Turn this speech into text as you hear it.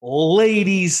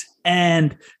Ladies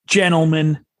and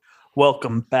gentlemen,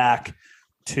 welcome back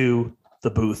to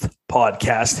the Booth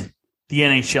Podcast, the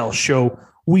NHL show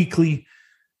weekly.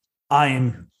 I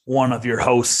am one of your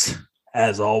hosts,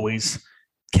 as always,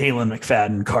 Kalen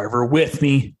McFadden Carver. With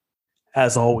me,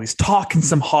 as always, talking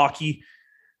some hockey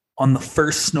on the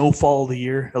first snowfall of the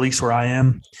year, at least where I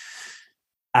am.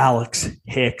 Alex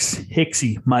Hicks.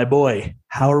 Hicksy, my boy,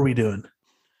 how are we doing?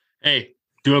 Hey,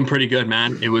 doing pretty good,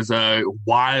 man. It was a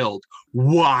wild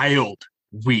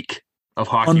week of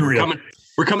hockey. Unreal.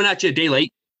 We're coming at you a day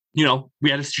late. You know,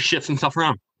 we had to shift some stuff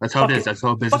around. That's how it is. That's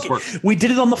how business works. We did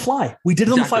it on the fly. We said,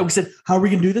 how are we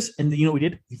going to do this? And you know what we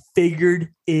did? We figured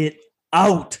it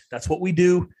out. That's what we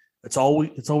do. That's all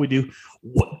we do.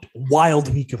 What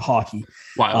wild week of hockey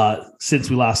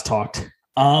since we last talked.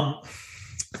 I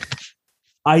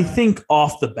think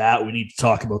off the bat, we need to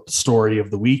talk about the story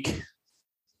of the week.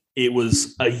 It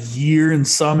was a year and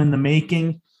some in the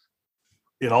making.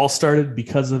 It all started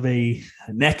because of a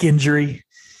neck injury,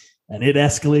 and it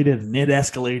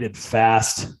escalated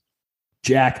fast.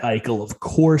 Jack Eichel, of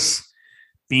course,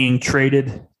 being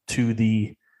traded to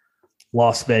the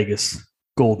Las Vegas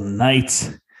Golden Knights.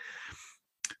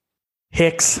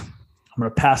 Hicks, I'm going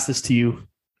to pass this to you.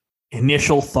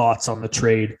 Initial thoughts on the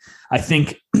trade. I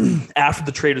think after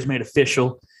the trade was made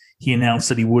official, he announced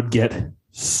that he would get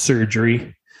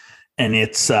surgery, and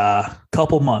it's a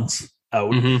couple months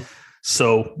out. Mm-hmm.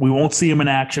 So we won't see him in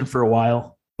action for a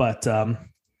while, but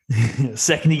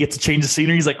second he gets a change of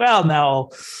scenery, he's like, well, now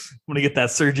I'm going to get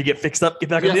that surgery, get fixed up, get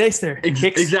back on the ice there.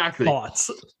 Exactly. Thoughts.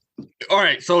 All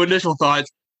right. So initial thoughts.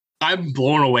 I'm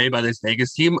blown away by this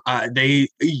Vegas team.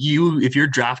 If you're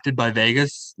drafted by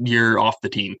Vegas, you're off the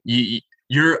team.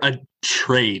 You're a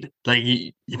trade. Like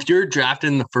if you're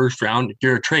drafted in the first round,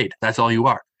 you're a trade. That's all you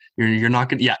are. You're not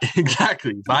gonna. Yeah,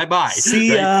 exactly. Bye bye.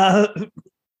 See ya.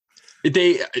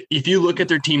 If you look at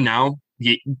their team now,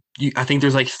 I think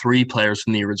there's like 3 players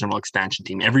from the original expansion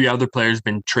team. Every other player has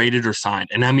been traded or signed.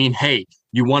 And I mean, hey,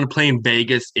 you want to play in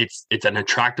Vegas? It's an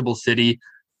attractable city.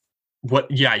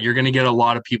 You're going to get a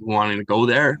lot of people wanting to go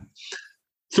there.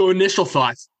 So initial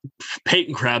thoughts,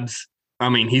 Peyton Krebs, I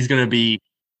mean, he's going to be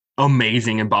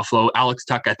amazing in Buffalo. Alex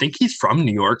Tuch, I think he's from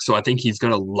New York, so I think he's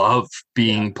going to love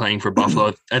playing for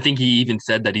Buffalo. I think he even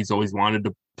said that he's always wanted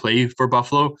to play for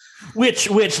Buffalo. Which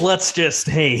let's just,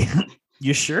 hey,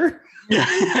 you sure? Yeah.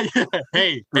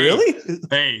 Hey. Really?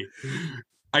 Hey.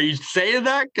 Are you saying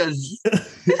that because?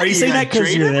 Are you saying that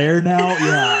because you're there now?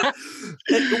 Yeah.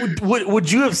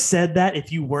 Would you have said that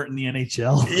if you weren't in the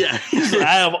NHL? Yeah.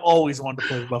 I have always wanted to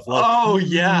play for Buffalo. Oh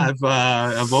yeah,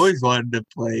 I've always wanted to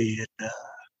play.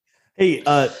 Hey,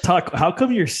 Tuck, how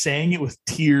come you're saying it with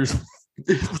tears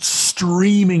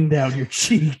streaming down your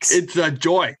cheeks? It's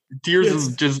joy. Tears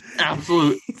is just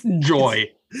absolute joy.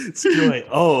 It's joy.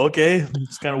 Oh, okay.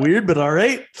 It's kind of weird, but all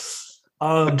right.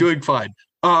 I'm doing fine.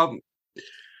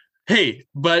 Hey,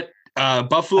 but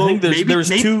Buffalo. I think there's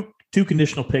two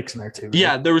conditional picks in there too. Right?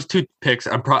 Yeah, there was 2 picks.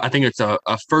 I think it's a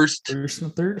first and a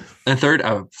third,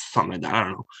 something like that. I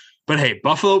don't know. But hey,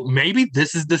 Buffalo. Maybe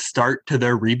this is the start to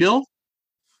their rebuild.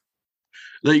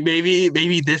 Like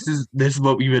maybe this is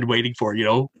what we've been waiting for. You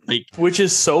know, like which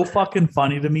is so fucking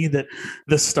funny to me that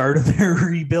the start of their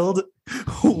rebuild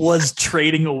was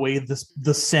trading away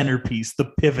the centerpiece, the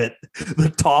pivot,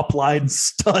 the top line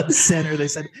stud center. They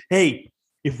said, hey,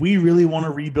 if we really want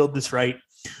to rebuild this right,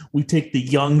 we take the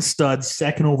young stud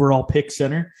 2nd overall pick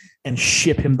center and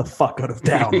ship him the fuck out of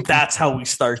town. That's how we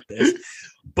start this.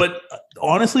 But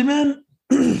honestly, man,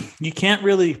 you can't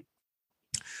really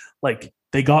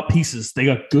they got pieces. They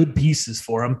got good pieces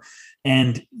for him.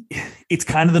 And it's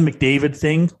kind of the McDavid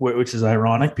thing, which is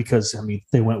ironic because, I mean,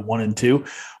 they went 1 and 2.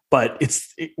 But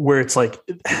it's like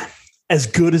as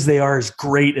good as they are, as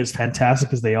great, as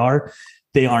fantastic as they aren't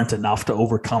enough to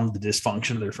overcome the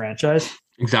dysfunction of their franchise.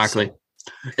 Exactly.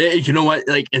 So, you know what?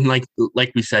 Like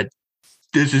we said,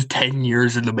 this is 10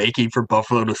 years in the making for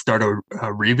Buffalo to start a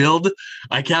rebuild.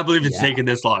 I can't believe it's taken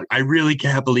this long. I really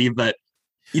can't believe that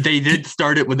they did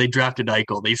start it when they drafted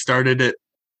Eichel. They started it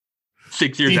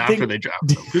 6 years after they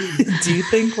drafted him. Do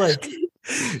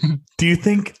you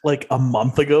think like a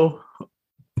month ago,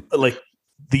 like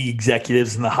the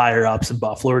executives and the higher ups in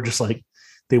Buffalo are just like,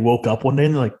 they woke up one day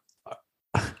and they're like,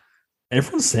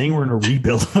 everyone's saying we're in a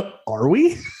rebuild. Are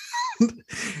we?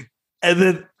 And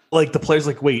then like the players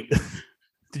like, wait,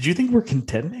 did you think we're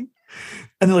contending?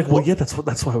 And they're like, well, yeah, that's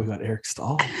why we got Eric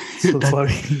Stahl. So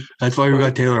that's why we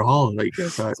got Taylor Hall. Like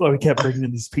that's why we kept bringing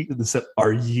in these people that said,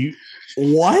 are you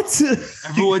what?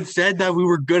 Everyone said that we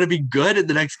were going to be good in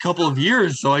the next couple of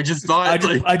years. So I just thought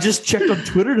I just checked on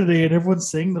Twitter today and everyone's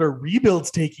saying that our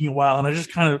rebuild's taking a while. And I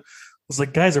just kind of was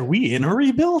like, guys, are we in a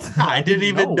rebuild? I didn't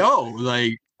even know.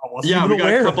 Like, I wasn't yeah, even we got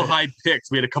aware a of couple it. high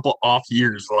picks. We had a couple off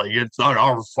years. Like, it's not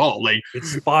our fault. Like,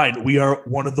 It's fine. We are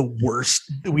one of the worst.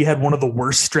 We had one of the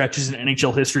worst stretches in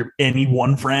NHL history of any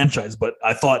one franchise. But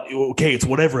I thought, okay, it's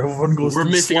whatever. Everyone goes we're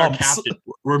through missing slumps. our captain.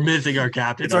 We're missing our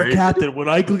captain. It's our right? captain. When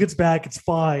Eichel gets back, it's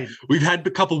fine. We've had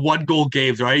a couple 1-goal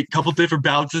games, right? A couple different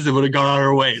bounces that would have gone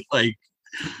our way. Like,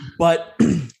 but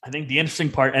I think the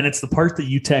interesting part, and it's the part that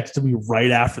you texted me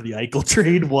right after the Eichel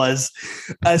trade, was,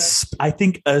 I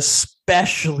think,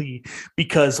 especially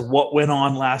because what went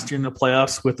on last year in the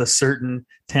playoffs with a certain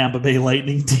Tampa Bay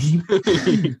Lightning team,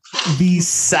 the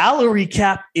salary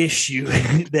cap issue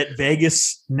that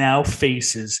Vegas now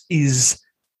faces is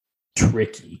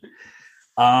tricky.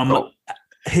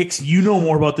 Hicks, you know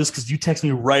more about this because you text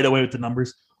me right away with the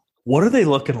numbers. What are they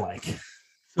looking like?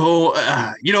 So,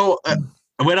 I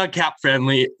went on Cap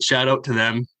Friendly. Shout out to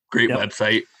them. Great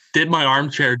website. Did my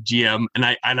armchair GM, and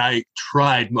I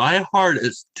tried my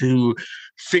hardest to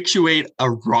fixate a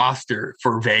roster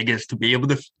for Vegas to be able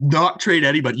to not trade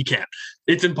anybody. You can't.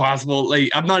 It's impossible.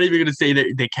 Like, I'm not even going to say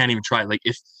that they can't even try. Like,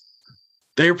 if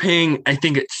they're paying, I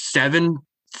think it's 7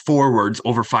 forwards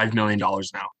over $5 million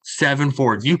now. 7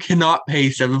 forwards. You cannot pay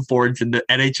 7 forwards in the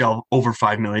NHL over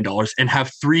 $5 million and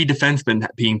have 3 defensemen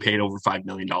being paid over $5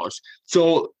 million.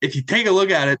 So if you take a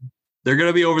look at it, they're going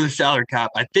to be over the salary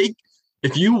cap. I think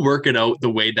if you work it out the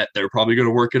way that they're probably going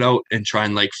to work it out and try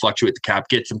and like fluctuate the cap,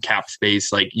 get some cap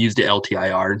space, like use the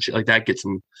LTIR and shit like that,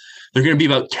 they're going to be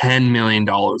about $10 million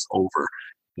over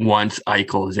once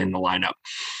Eichel is in the lineup.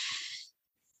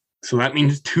 So that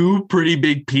means 2 pretty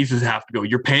big pieces have to go.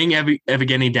 You're paying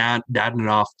Evgeny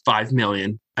Dadonov $5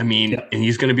 million. I mean, and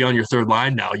he's going to be on your third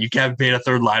line now. You can't pay a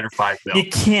third liner $5 million.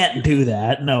 You can't do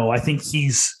that. No, I think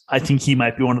he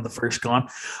might be one of the first gone.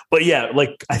 But yeah,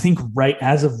 like I think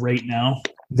as of right now,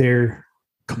 they're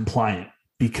compliant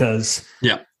because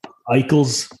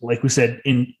Eichel's, like we said,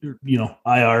 in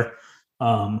IR.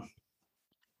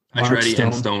 Pacioretty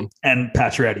and Stone. And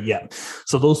Pacioretty, yeah.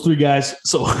 So those 3 guys.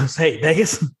 So hey,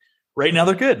 Vegas. Right now,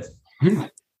 they're good.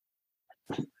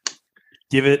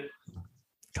 Give it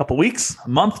a couple weeks, a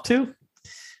month, 2.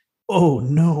 Oh,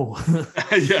 no.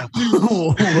 Yeah.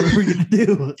 What are we going to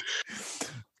do?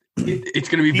 It's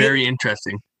going to be very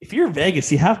interesting. If you're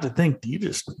Vegas, you have to think, do you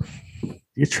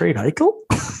trade Eichel?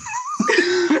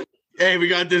 Hey, we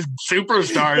got this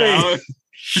superstar now.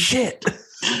 Shit.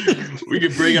 We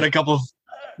could bring in a couple of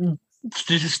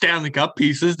Stanley Cup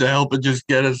pieces to help and just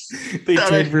get us. They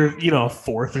trade for a 4th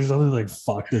or something. Like,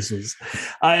 fuck, this is.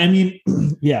 I mean,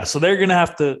 yeah. So they're gonna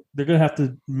have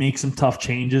to make some tough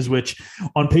changes. Which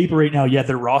on paper right now,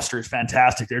 their roster is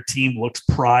fantastic. Their team looks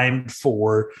primed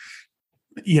for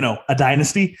a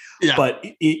dynasty. Yeah. But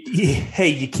hey,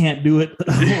 you can't do it with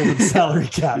the salary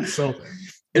cap. So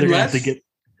they're gonna have to get.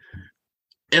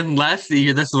 Unless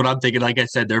this is what I'm thinking. Like I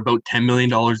said, they're about $10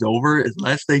 million over.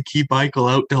 Unless they keep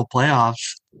Eichel out till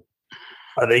playoffs,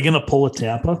 are they going to pull a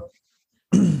Tampa?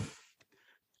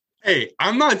 Hey,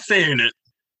 I'm not saying it,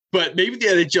 but maybe the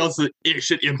NHL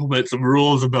should implement some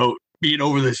rules about being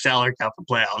over the salary cap for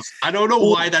playoffs. I don't know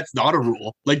why that's not a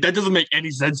rule. Like, that doesn't make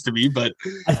any sense to me. But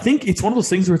I think it's one of those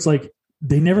things where it's like,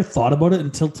 they never thought about it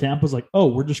until Tampa's like, oh,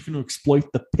 we're just going to exploit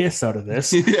the piss out of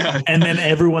this. Yeah. And then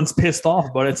everyone's pissed off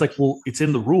about it. It's like, well, it's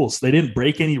in the rules. They didn't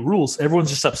break any rules.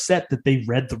 Everyone's just upset that they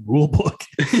read the rule book.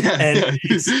 And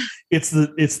it's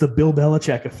the Bill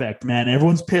Belichick effect, man.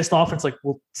 Everyone's pissed off. It's like,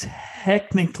 well,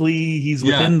 technically he's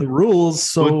within the rules.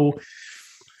 So,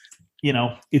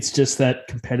 it's just that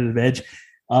competitive edge.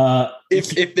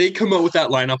 If they come out with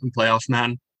that lineup in playoffs,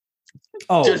 man,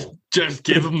 just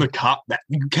give them the cup.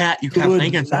 You can't play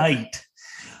against that.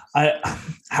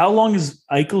 How long is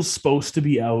Eichel supposed to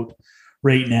be out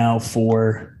right now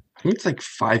for? I think it's like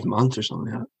 5 months or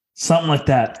something like that. Something like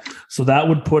that. So that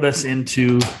would put us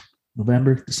into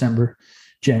November, December,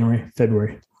 January,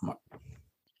 February.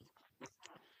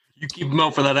 You keep him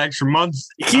out for that extra month.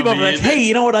 You keep him like, hey,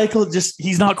 you know what, Eichel?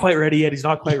 He's not quite ready yet. He's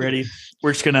not quite ready.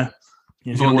 We're just gonna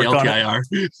work on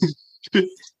it.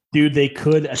 Dude, they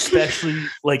could, especially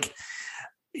like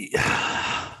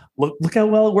look how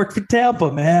well it worked for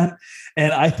Tampa, man.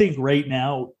 And I think right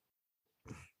now,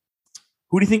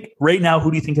 who do you think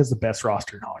has the best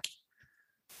roster in hockey?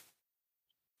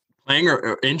 Playing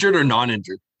or injured or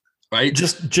non-injured, right?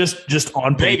 Just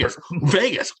on paper.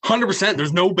 Vegas, 100%.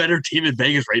 There's no better team in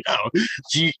Vegas right now.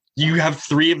 You have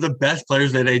 3 of the best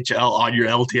players in NHL on your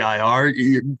LTIR.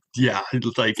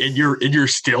 It's like, and you're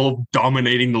still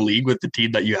dominating the league with the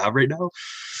team that you have right now.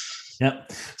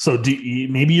 Yep. So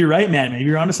maybe you're right, man. Maybe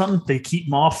you're onto something. They keep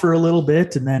them off for a little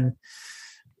bit, and then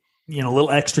a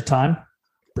little extra time.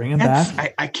 Bring him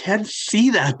back. I can't see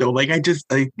that though. Like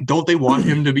don't they want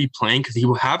him to be playing? Because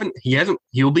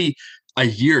he'll be a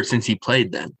year since he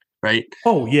played then, right?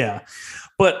 Oh yeah.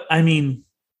 But I mean,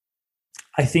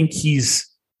 he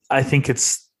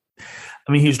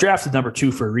was drafted number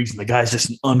 2 for a reason. The guy's just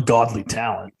an ungodly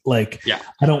talent. Like, yeah.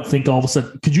 I don't think all of a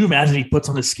sudden, could you imagine he puts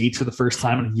on his skates for the first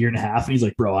time in a year and a half and he's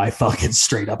like, bro, I fucking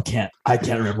straight up can't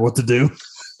remember what to do.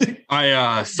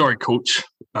 Sorry, coach.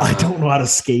 I don't know how to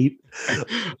skate.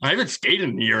 I haven't skated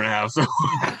in a year and a half, so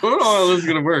I don't know how this is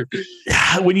going to work.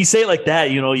 When you say it like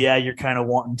that, you're kind of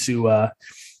wanting to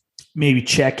maybe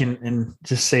check and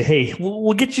just say, hey,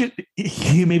 we'll get you.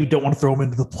 You maybe don't want to throw him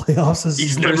into the playoffs.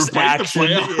 He's never played the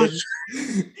playoffs.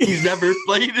 He's never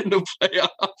played in the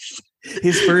playoffs.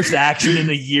 His first action in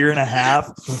a year and a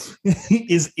half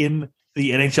is in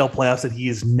the NHL playoffs that he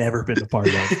has never been a part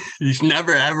of. He's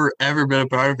never, ever been a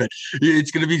part of it.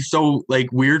 It's going to be so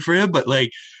weird for him, but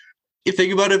you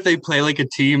think about if they play like a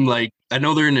team, I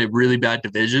know they're in a really bad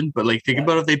division, but think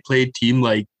about if they play a team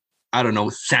I don't know,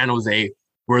 San Jose,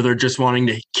 where they're just wanting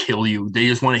to kill you. They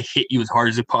just want to hit you as hard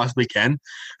as they possibly can.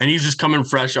 And he's just coming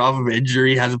fresh off of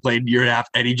injury, hasn't played a year and a half,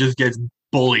 and he just gets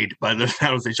bullied by the San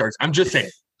Jose Sharks. I'm just saying.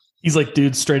 He's like,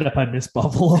 dude, straight up, I miss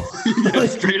Buffalo.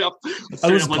 Straight up.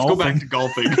 Let's go back to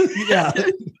golfing. Yeah.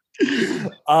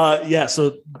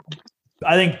 So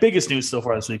I think biggest news so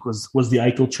far this week was the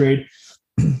Eichel trade.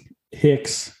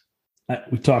 Hicks,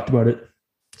 we talked about it.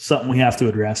 Something we have to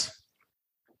address.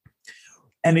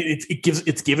 And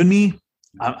it's given me,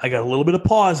 I got a little bit of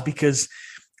pause because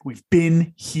we've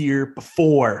been here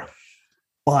before.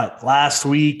 But last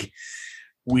week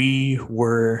we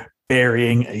were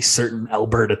burying a certain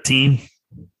Alberta team.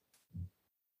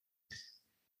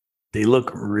 They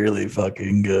look really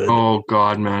fucking good. Oh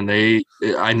God, man.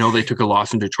 I know they took a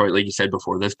loss in Detroit, like you said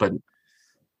before this, but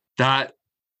that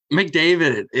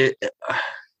McDavid,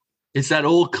 it's that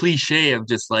old cliche of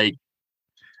just I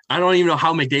don't even know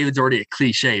how McDavid's already a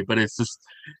cliche, but it's just,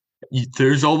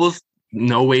 there's almost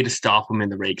no way to stop him in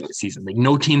the regular season.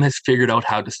 No team has figured out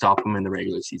how to stop him in the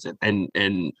regular season. And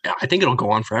I think it'll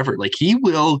go on forever. He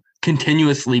will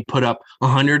continuously put up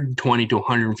 120 to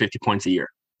 150 points a year.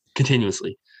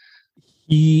 Continuously.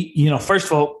 He, first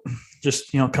of all,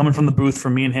 just, coming from the booth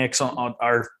from me and Hicks on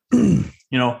our,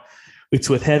 it's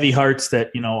with heavy hearts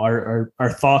that, our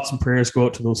thoughts and prayers go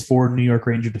out to those 4 New York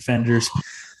Ranger defenders.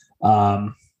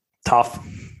 Tough,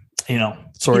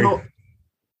 sorry.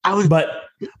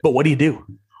 But what do you do?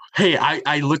 Hey,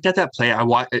 I looked at that play. I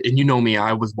watched, and you know me,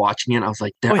 I was watching it. I was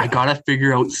like, I gotta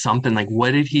figure out something.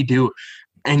 What did he do?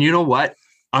 And you know what?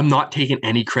 I'm not taking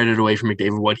any credit away from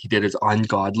McDavid. What he did is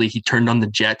ungodly. He turned on the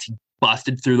Jets. He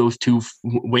busted through those 2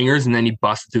 wingers, and then he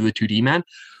busted through the 2D man.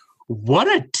 What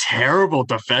a terrible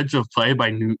defensive play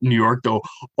by New York, though.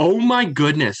 Oh my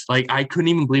goodness! I couldn't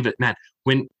even believe it, man.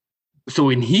 When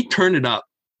he turned it up,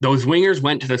 those wingers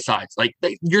went to the sides.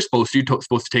 You're supposed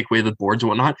to take away the boards and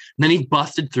whatnot. And then he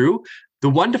busted through. The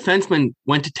one defenseman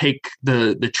went to take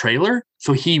the trailer,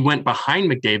 so he went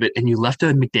behind McDavid, and you left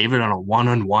McDavid on a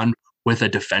 1-on-1 with a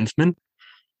defenseman.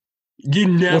 You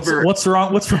never. What's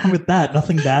wrong? What's wrong with that?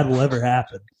 Nothing bad will ever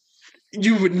happen.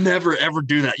 You would never ever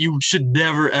do that. You should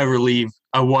never ever leave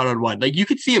a 1-on-1. You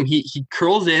could see him. He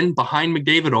curls in behind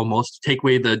McDavid almost to take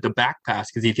away the back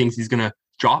pass because he thinks he's gonna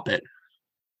drop it.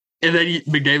 And then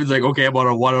McDavid's like, okay, I'm on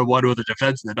a 1-on-1 with a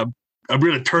defenseman. I'm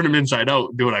going to turn him inside out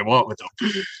and do what I want with him.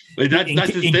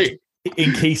 That's his thing.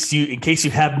 In case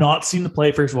you have not seen the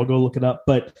play, first of all, go look it up.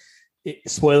 But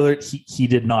spoiler, he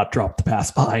did not drop the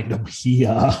pass behind him. He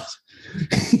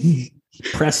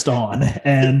pressed on,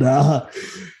 and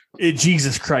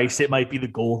Jesus Christ, it might be the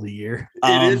goal of the year.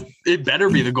 It better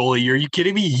be the goal of the year. Are you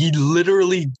kidding me? He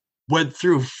literally went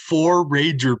through 4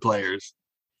 Ranger players.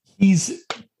 He's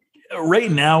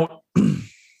right now,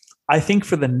 I think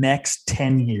for the next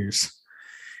 10 years,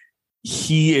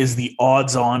 he is the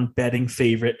odds-on betting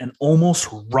favorite and almost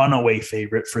runaway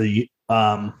favorite for the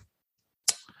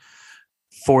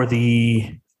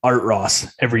Art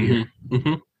Ross every year.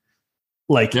 Mm-hmm.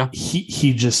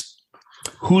 He just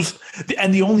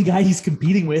and the only guy he's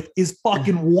competing with is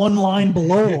fucking one line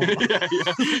below him. Yeah.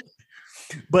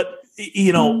 But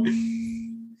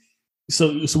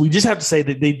So we just have to say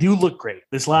that they do look great.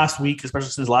 This last week, especially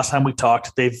since the last time we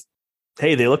talked, they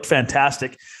looked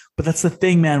fantastic. But that's the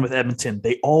thing, man, with Edmonton.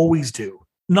 They always do.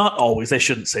 Not always. I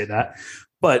shouldn't say that.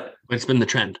 But it's been the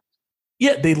trend.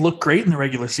 Yeah, they look great in the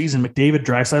regular season. McDavid,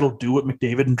 Draisaitl do what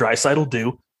McDavid and Draisaitl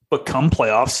do. But come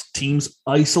playoffs, teams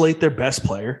isolate their best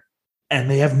player, and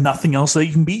they have nothing else they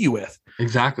can beat you with.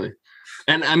 Exactly.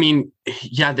 And I mean,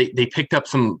 yeah, they picked up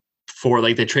some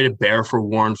they traded Bear for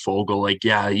Warren Fogle. Like,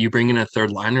 yeah, you bring in a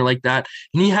third liner like that,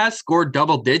 and he has scored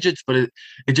double digits, but it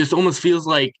just almost feels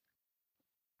like,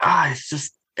 it's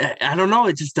just, I don't know.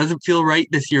 It just doesn't feel right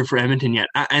this year for Edmonton yet.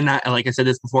 Like I said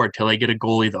this before, until they get a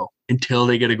goalie, though. Until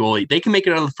they get a goalie. They can make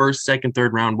it out of the first, second,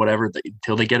 third round, whatever,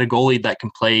 until they get a goalie that can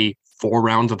play 4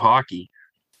 rounds of hockey.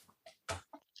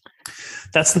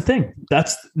 That's the thing.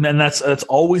 That's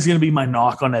always going to be my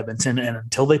knock on Edmonton. And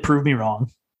until they prove me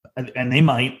wrong, and they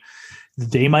might, the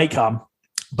day might come,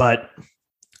 but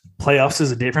playoffs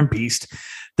is a different beast.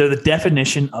 They're the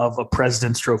definition of a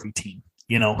President's Trophy team.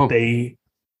 You know, they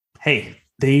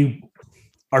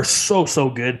are so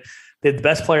good. They have the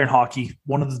best player in hockey.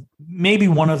 Maybe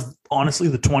one of honestly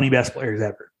the 20 best players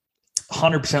ever.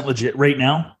 100% legit right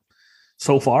now.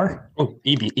 So far. Oh,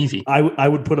 easy. I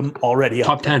would put them already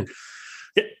top 10.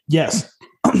 Yes.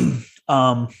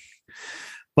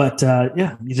 But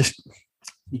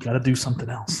you got to do something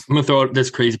else. I'm going to throw out this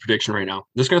crazy prediction right now.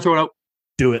 I'm just going to throw it out.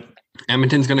 Do it.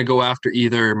 Edmonton's going to go after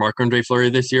either Marc-Andre Fleury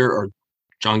this year or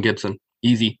John Gibson.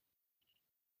 Easy.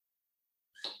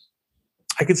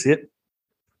 I could see it.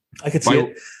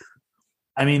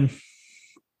 I mean,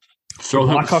 the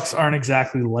Blackhawks aren't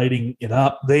exactly lighting it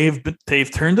up. They've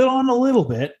turned it on a little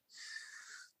bit.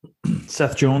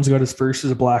 Seth Jones got his first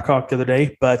as a Blackhawk the other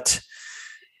day, but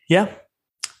yeah,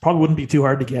 probably wouldn't be too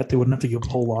hard to get. They wouldn't have to give a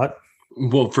whole lot.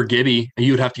 Well, for Gibby,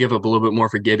 you would have to give up a little bit more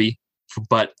for Gibby,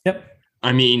 but yep.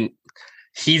 I mean,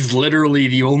 he's literally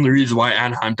the only reason why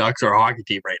Anaheim Ducks are a hockey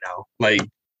team right now. Like,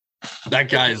 that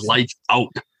guy is lights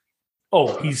out.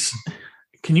 Oh,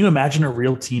 can you imagine a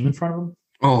real team in front of him?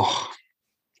 Oh,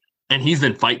 and he's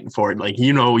been fighting for it. Like,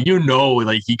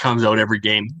 like he comes out every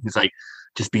game. He's like,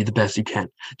 just be the best you can.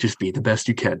 Just be the best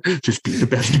you can. Just be the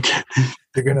best you can.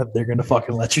 They're gonna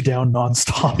fucking let you down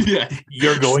nonstop. Yeah.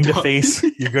 You're going to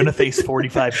face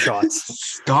 45 shots.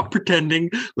 Stop pretending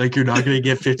like you're not gonna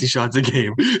get 50 shots a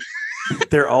game.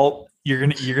 You're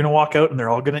gonna walk out and they're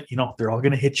all gonna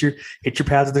hit your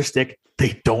pads with their stick.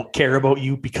 They don't care about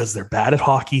you because they're bad at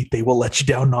hockey. They will let you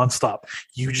down nonstop.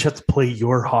 You just have to play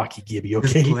your hockey, Gibby.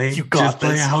 Okay, you got this.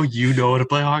 Play how you know how to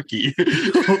play hockey.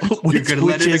 You're gonna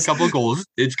let in a couple goals.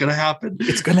 It's gonna happen.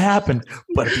 It's gonna happen.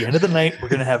 But at the end of the night, we're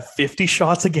gonna have 50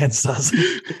 shots against us,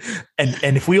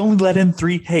 and if we only let in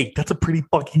 3, hey, that's a pretty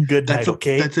fucking good night.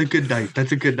 Okay, that's a good night.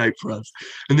 That's a good night for us.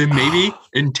 And then maybe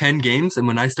in 10 games, and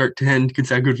when I start 10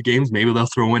 consecutive games, maybe they'll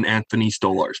throw in Anthony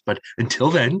Stolarz. But until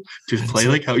then, just play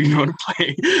like how you know how to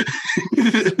play.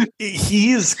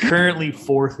 He is currently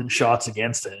 4th in shots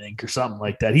against, I think, or something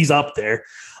like that. He's up there.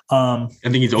 I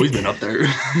think he's always been up there.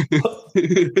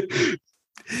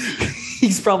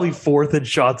 He's probably 4th in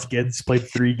shots against. Played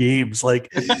 3 games. Like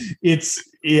it's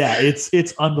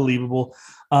unbelievable.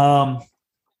 I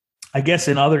guess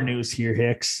in other news here,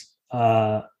 Hicks,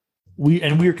 we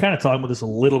were kind of talking about this a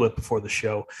little bit before the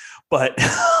show, but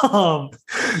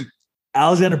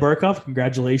Alexander Barkov,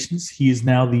 congratulations. He is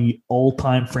now the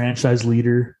all-time franchise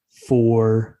leader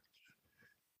for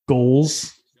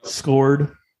goals scored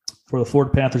for the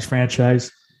Florida Panthers franchise.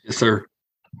 Yes, sir.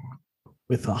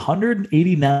 With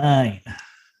 189.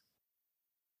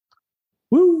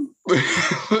 Woo.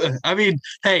 I mean,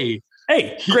 hey,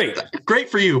 great. Great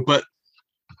for you, but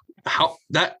how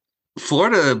that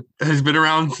Florida has been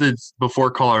around since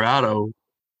before Colorado,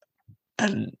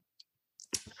 and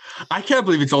I can't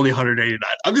believe it's only 189.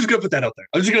 I'm just going to put that out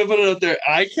there.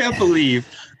 I can't believe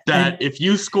that if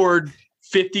you scored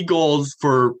 50 goals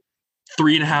for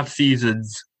 3.5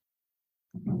 seasons,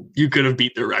 you could have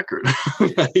beat the record.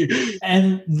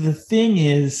 And the thing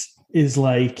is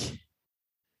like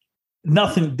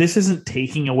nothing. This isn't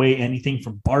taking away anything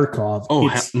from Barkov.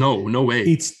 No way.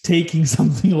 It's taking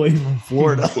something away from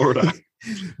Florida.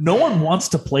 No one wants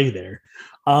to play there.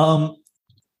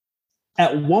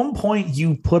 At one point,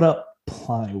 you put up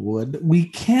plywood. We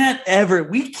can't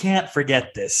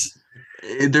forget this.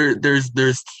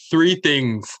 There's 3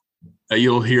 things that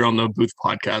you'll hear on the Booth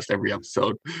podcast every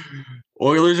episode.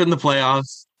 Oilers in the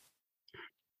playoffs,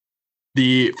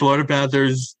 the Florida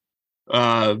Panthers,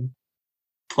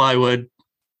 plywood,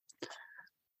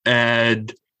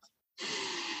 and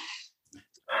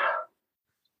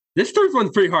this third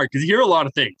one's pretty hard because you hear a lot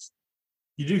of things.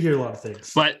 You do hear a lot of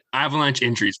things. But Avalanche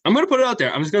injuries. I'm going to put it out there.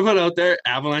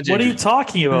 Avalanche What injuries. are you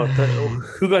talking about?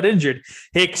 Who got injured?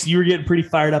 Hicks, you were getting pretty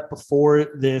fired up before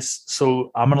this,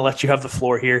 so I'm going to let you have the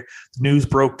floor here. The news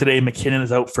broke today. McKinnon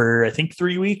is out for, I think,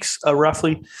 3 weeks,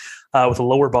 roughly, with a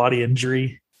lower body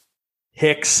injury.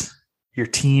 Hicks, your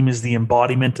team is the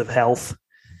embodiment of health.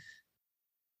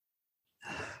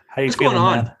 How you feeling,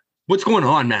 man? What's going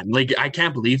on, man? Like, I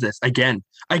can't believe this. Again,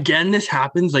 this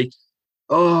happens. Like,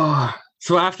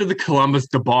 So after the Columbus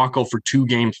debacle for 2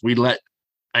 games, we let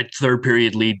a third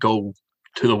period lead go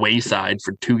to the wayside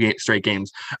for 2 straight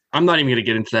games. I'm not even going to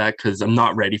get into that because I'm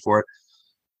not ready for it.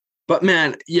 But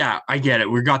man, yeah, I get it.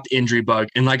 We got the injury bug.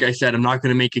 And like I said, I'm not going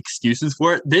to make excuses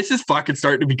for it. This is fucking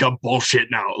starting to become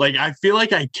bullshit now. Like, I feel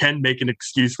like I can make an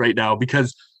excuse right now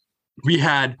because we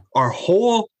had our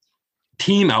whole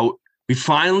team out. We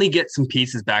finally get some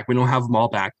pieces back. We don't have them all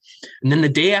back. And then the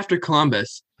day after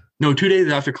Columbus, 2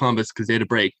 days after Columbus, because they had a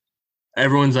break,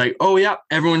 everyone's like, oh, yeah,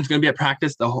 everyone's going to be at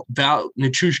practice. The whole Val,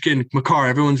 Nichushkin, Makar,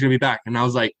 everyone's going to be back. And I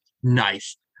was like,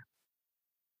 nice.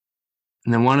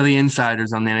 And then one of the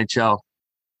insiders on the NHL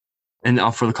and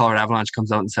for the Colorado Avalanche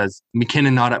comes out and says,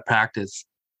 McKinnon not at practice.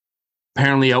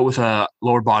 Apparently out with a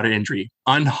lower body injury,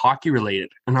 unhockey related.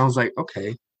 And I was like,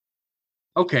 okay.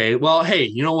 Well, hey,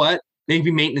 you know what? Maybe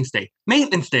maintenance day.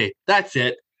 Maintenance day. That's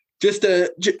it. Just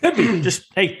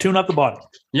hey, tune up the body.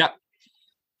 Yeah.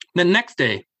 The next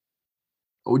day,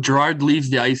 Gerard leaves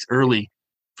the ice early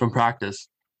from practice.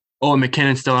 Oh, and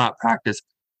McKinnon's still not at practice.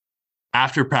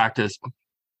 After practice,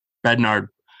 Bednard.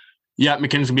 Yeah,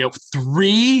 McKinnon's gonna be out for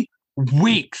 3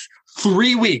 weeks.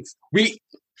 3 weeks.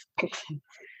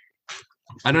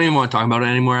 I don't even want to talk about it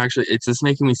anymore, actually. It's just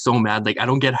making me so mad. Like, I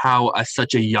don't get how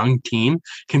such a young team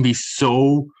can be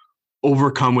so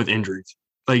overcome with injuries.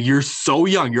 Like, you're so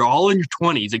young. You're all in your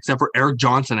 20s, except for Eric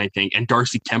Johnson, I think, and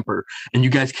Darcy Kemper. And you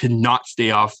guys cannot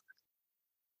stay off.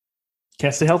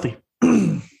 Can't stay healthy.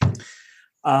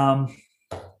 Yeah,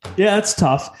 it's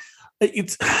tough.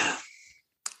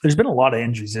 There's been a lot of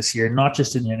injuries this year, not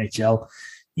just in the NHL.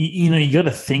 You got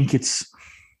to think it's,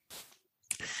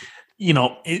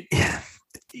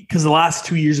 because the last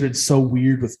 2 years have been so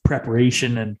weird with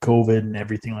preparation and COVID and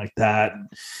everything like that. And,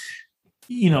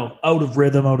 out of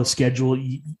rhythm, out of schedule.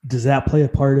 Does that play a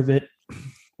part of it?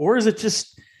 Or is it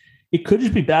could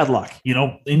just be bad luck.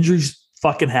 Injuries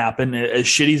fucking happen. As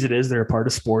shitty as it is, they're a part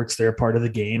of sports. They're a part of the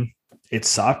game. It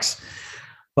sucks.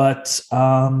 But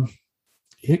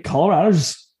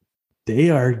Colorado's, they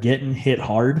are getting hit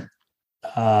hard.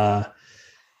 But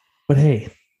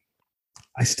hey,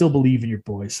 I still believe in your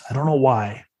boys. I don't know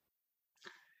why.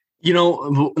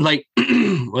 Like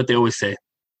what they always say.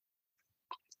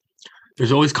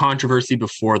 There's always controversy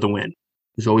before the win.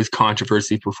 There's always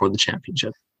controversy before the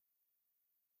championship.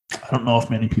 I don't know if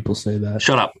many people say that.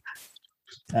 Shut up.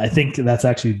 I think that's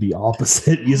actually the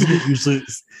opposite. Isn't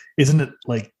it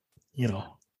like,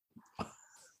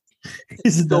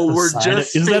 isn't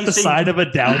that the sign of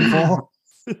a downfall?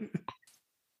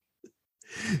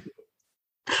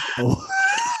 Oh.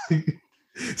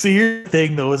 So here's the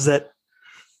thing, though, is that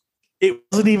it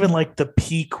wasn't even like the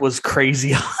peak was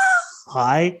crazy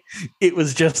high. It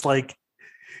was just like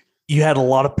you had a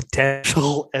lot of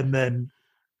potential, and then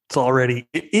it's already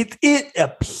it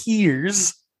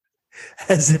appears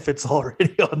as if it's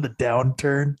already on the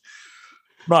downturn.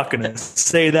 I'm not going to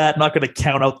say that. I'm not going to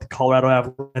count out the Colorado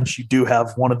Avalanche. You do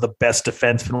have one of the best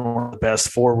defensemen, one of the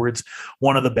best forwards,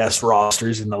 one of the best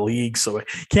rosters in the league. So I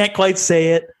can't quite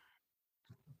say it.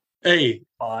 Hey,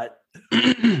 but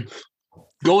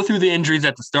go through the injuries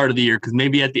at the start of the year, because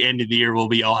maybe at the end of the year we'll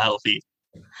be all healthy.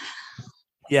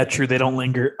 Yeah, true. They don't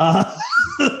linger.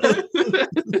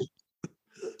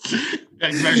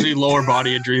 Especially lower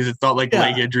body injuries. It's not like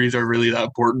leg injuries are really that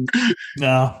important.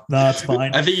 No, it's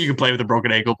fine. I think you can play with a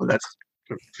broken ankle, but that's...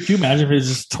 Could you imagine if it was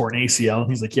just torn ACL?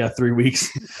 He's like, 3 weeks.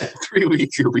 3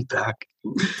 weeks, you'll be back.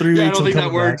 3 weeks. I don't think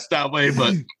that works that way,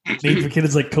 but... Nate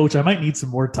McKinnon's like, Coach, I might need some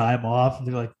more time off. And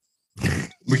they're like,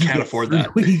 we can't afford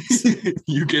that. Weeks.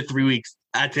 You get 3 weeks.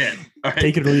 That's it. All right.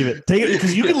 Take it or leave it. Take it,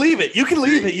 because you can leave it. You can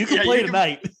leave it. You can play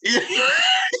tonight.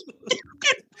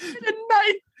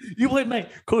 Tonight. You play tonight.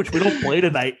 Coach, we don't play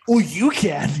tonight. Oh, you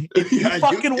can. If you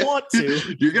want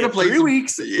to. You're going to play 3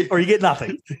 weeks or you get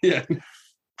nothing. Yeah.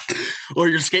 Or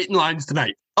you're skating lines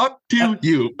tonight. Up to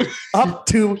you. Up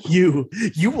to you.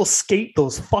 You will skate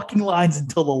those fucking lines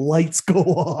until the lights go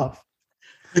off.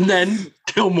 And then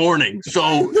till morning.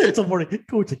 So until morning.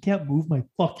 Coach, I can't move my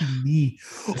fucking knee.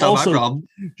 That's also, my problem.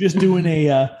 Just doing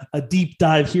a deep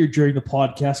dive here during the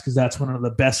podcast, because that's when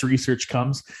the best research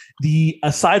comes.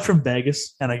 Aside from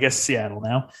Vegas and I guess Seattle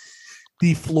now,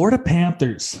 the Florida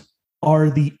Panthers are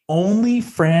the only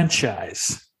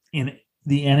franchise in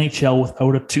the NHL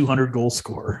without a 200 goal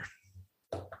scorer.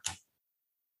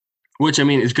 Which, I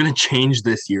mean, is going to change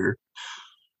this year.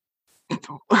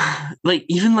 Like,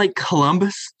 even like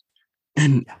Columbus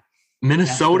and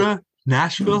Minnesota,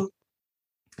 Nashville,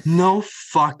 no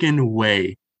fucking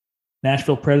way.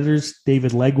 Nashville Predators,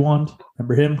 David Legwand,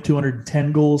 remember him?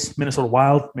 210 goals. Minnesota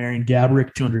Wild, Marian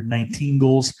Gaborik, 219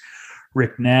 goals.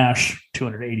 Rick Nash,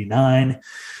 289.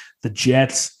 The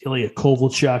Jets, Ilya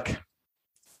Kovalchuk.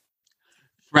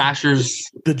 Thrashers.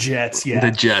 The Jets, yeah.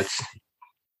 The Jets.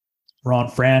 Ron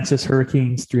Francis,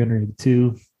 Hurricanes,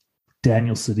 382.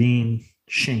 Daniel Sedin,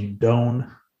 Shane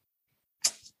Doan.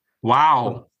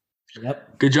 Wow.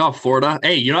 Yep. Good job, Florida.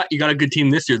 Hey, you know what? You got a good team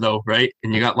this year, though, right?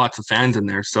 And you got lots of fans in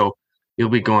there, so you'll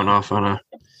be going off on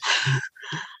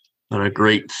a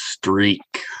great streak.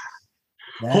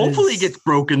 Hopefully, it gets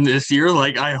broken this year.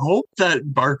 Like, I hope that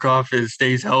Barkov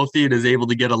stays healthy and is able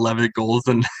to get 11 goals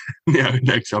in the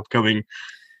next upcoming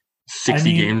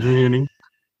 60 games remaining.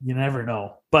 You never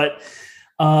know. But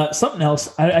something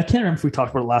else, I can't remember if we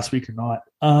talked about it last week or not.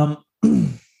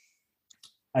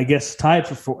 I guess tied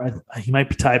for fourth. He might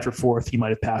be tied for fourth. He might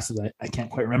have passed it. I can't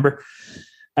quite remember.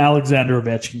 Alexander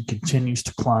Ovechkin continues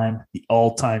to climb the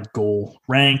all-time goal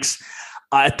ranks.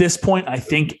 At this point, I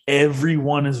think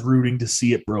everyone is rooting to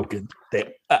see it broken.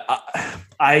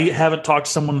 I haven't talked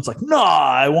to someone that's like, nah,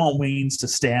 I want Waynes to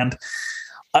stand.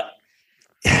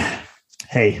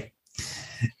 Hey,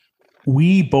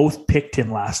 we both picked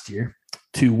him last year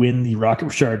to win the Rocket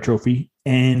Richard Trophy,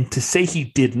 and to say he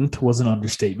didn't was an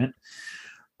understatement.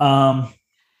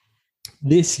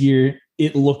 This year,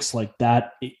 it looks like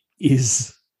that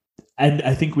is, and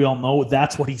I think we all know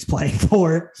that's what he's playing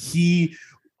for.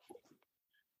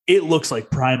 It looks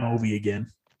like prime Ovi again.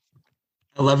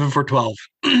 11 for 12.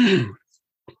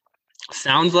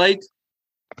 Sounds like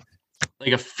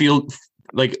a field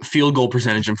goal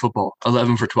percentage in football.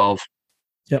 11 for 12.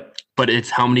 Yep. But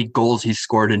it's how many goals he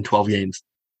scored in 12 games.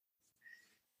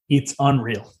 It's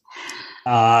unreal.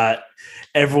 There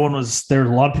was a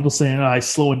lot of people saying, he's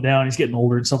slowing down, he's getting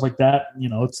older and stuff like that. You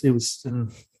know, it was,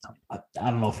 and I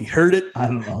don't know if he heard it. I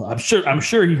don't know. I'm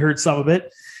sure he heard some of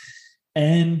it.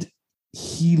 And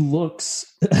he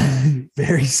looks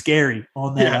very scary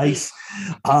on that ice.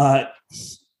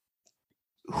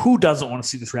 Who doesn't want to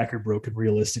see this record broken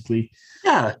realistically?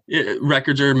 Yeah,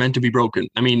 records are meant to be broken.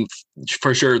 I mean,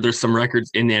 for sure, there's some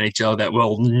records in the NHL that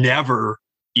will never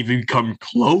even come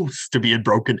close to being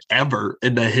broken ever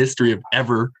in the history of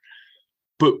ever.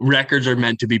 But records are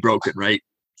meant to be broken, right?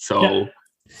 So, yeah.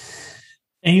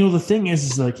 And the thing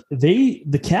is like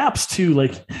the Caps too.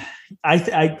 Like,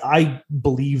 I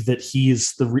believe that he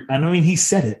is he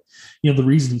said it. The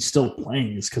reason he's still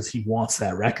playing is because he wants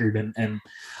that record, and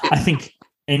I think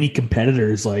any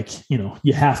competitor is like,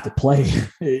 you have to play.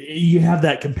 You have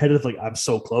that competitive, like, I'm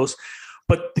so close.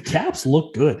 But the Caps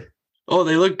look good. Oh,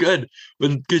 they look good.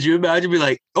 But could you imagine be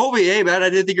like, oh, hey, man, I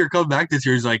didn't think you're coming back this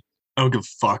year. He's like, I don't give a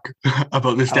fuck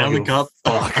about this Stanley Cup.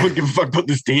 I don't give a fuck about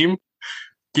this team.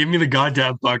 Give me the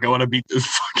goddamn puck. I want to beat this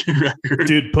fucking record.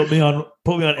 Dude, put me on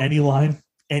any line,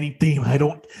 any team. I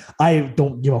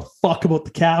don't give a fuck about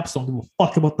the Caps. Don't give a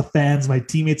fuck about the fans. My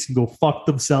teammates can go fuck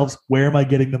themselves. Where am I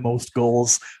getting the most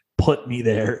goals? Put me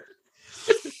there.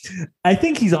 I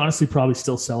think he's honestly probably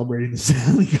still celebrating the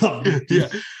Stanley Cup. Yeah.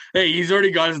 Hey, he's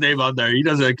already got his name on there. He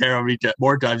doesn't care how many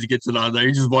more times he gets it on there.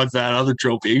 He just wants that other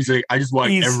trophy. He's like, I just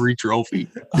want every trophy.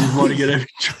 I just want to get every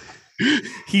trophy.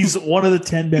 He's one of the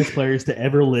 10 best players to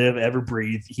ever live, ever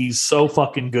breathe. He's so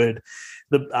fucking good.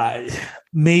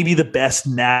 Maybe the best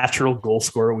natural goal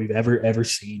scorer we've ever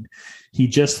seen. He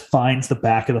just finds the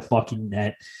back of the fucking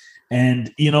net.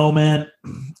 And, man,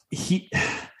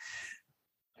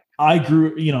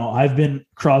 I've been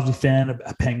Crosby fan,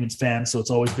 a Penguins fan, so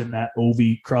it's always been that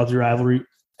Ovi-Crosby rivalry.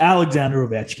 Alexander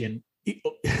Ovechkin,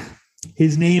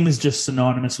 his name is just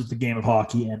synonymous with the game of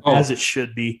hockey, and as it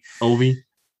should be.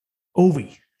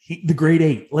 Ovi, the grade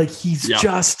 8. Like, he's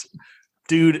just,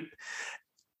 dude,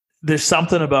 there's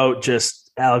something about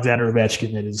just Alexander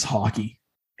Ovechkin that is hockey.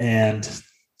 And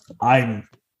I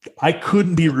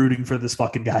couldn't be rooting for this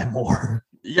fucking guy more.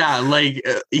 Yeah, like,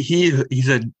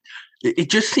 it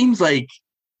just seems like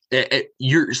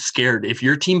you're scared. If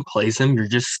your team plays him, you're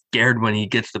just scared when he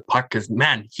gets the puck because,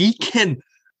 man, he can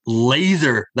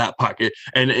laser that puck.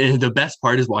 And the best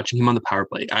part is watching him on the power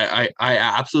play. I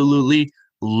absolutely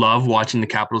love watching the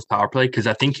Capitals power play because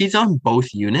I think he's on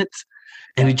both units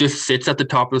and he just sits at the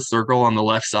top of the circle on the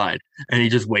left side and he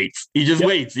just waits. He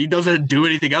waits. He doesn't do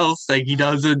anything else. Like, he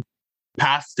doesn't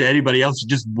pass to anybody else. He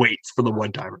just waits for the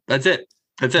one-timer. That's it.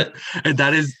 And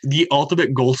that is the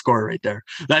ultimate goal scorer right there.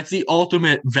 That's the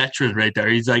ultimate veteran right there.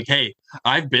 He's like, hey,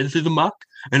 I've been through the muck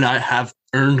and I have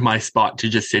earned my spot to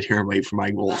just sit here and wait for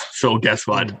my goals. So guess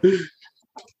what?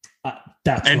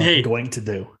 That's what I'm going to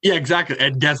do. Yeah, exactly.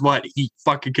 And guess what? He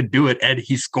fucking can do it, and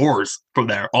he scores from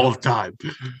there all the time.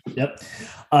 Yep.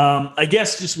 I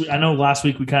guess I know last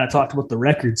week we kind of talked about the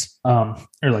records, or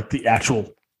like the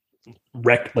actual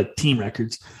team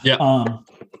records. Yeah.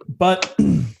 But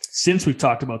since we've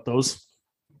talked about those,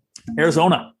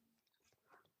 Arizona,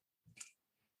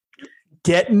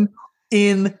 getting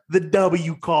in the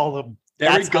W column.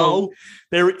 There we go.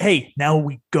 Hey, now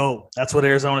we go. That's what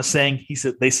Arizona's saying.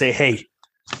 They say, hey,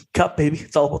 cup, baby.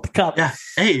 It's all about the cup. Yeah.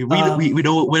 Hey, we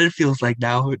know what it feels like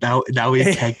now. Now we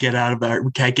can't get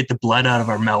we can't get the blood out of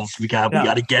our mouths. We got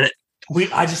to get it.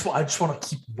 I just want to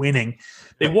keep winning.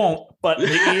 They won't, but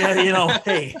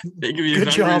hey, they can be good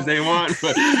job. As they want.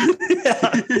 But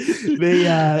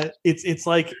it's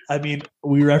like, I mean,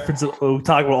 we reference it, we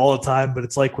talk about it all the time, but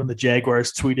it's like when the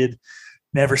Jaguars tweeted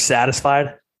 "never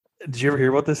satisfied." Did you ever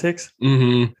hear about this, Hicks?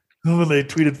 Mm-hmm. When they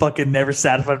tweeted "fucking never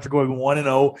satisfied" for going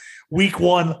 1-0 week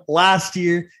 1 last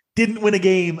year, didn't win a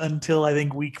game until I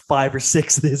think week 5 or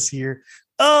 6 this year.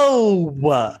 Oh,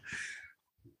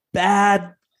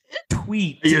 bad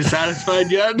tweet. Are you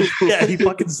satisfied yet? Yeah, he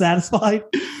fucking satisfied.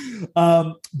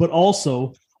 But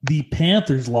also the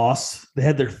Panthers lost. They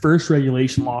had their first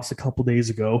regulation loss a couple days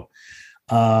ago.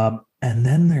 And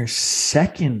then their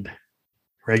second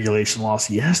regulation loss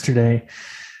yesterday,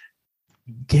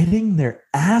 getting their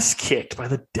ass kicked by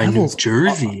the Devils. New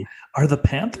Jersey. Are the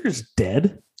Panthers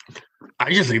dead?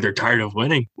 I just think they're tired of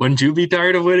winning. Wouldn't you be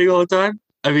tired of winning all the time?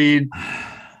 I mean,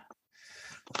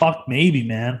 fuck, maybe,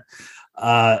 man.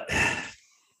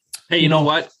 Hey, you know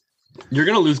what? You're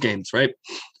going to lose games, right?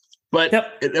 But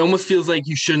It almost feels like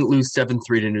you shouldn't lose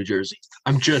 7-3 to New Jersey.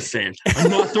 I'm just saying.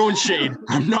 I'm not throwing shade.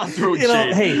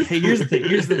 Shade. Hey, here's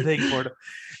the thing, Florida.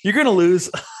 You're going to lose.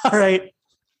 All right.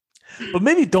 But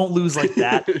maybe don't lose like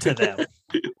that to them.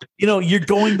 You're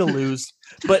going to lose,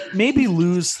 but maybe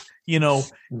lose, a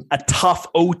tough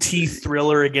OT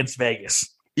thriller against Vegas.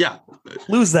 Yeah.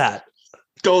 Lose that.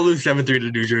 Don't lose 7-3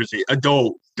 to New Jersey.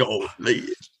 Don't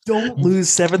lose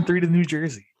 7-3 to New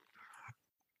Jersey.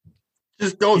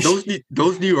 Just don't.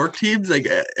 Those New York teams, like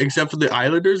except for the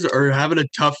Islanders, are having a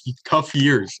tough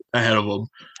years ahead of them.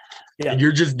 Yeah, and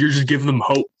you're just giving them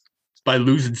hope by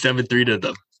losing 7-3 to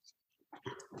them.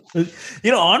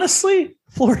 Honestly,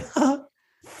 Florida,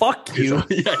 fuck you.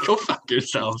 Yeah, go fuck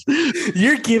yourselves.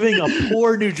 You're giving a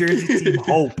poor New Jersey team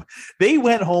hope. They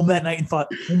went home that night and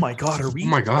thought, "Oh my god, are we? Oh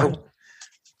my god."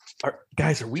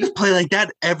 Guys, are we just play like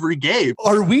that every game?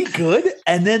 Are we good?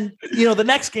 And then the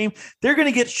next game they're going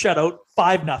to get shut out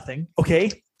 5-0 .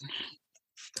 Okay,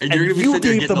 and you're going to be sitting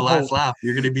there getting the last laugh.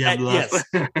 You're going to be having the last.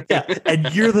 Yeah,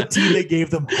 and you're the team that gave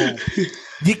them hope.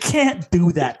 You can't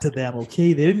do that to them.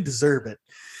 Okay, they didn't deserve it.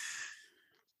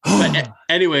 But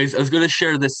anyways, I was going to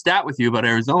share this stat with you about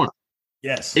Arizona.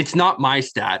 Yes, it's not my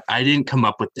stat. I didn't come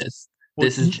up with this.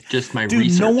 This is just my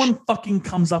research. No one fucking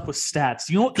comes up with stats.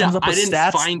 You know what comes up with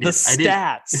stats?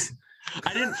 Stats.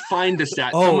 I didn't find the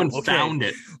stat. Someone found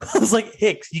it. I was like,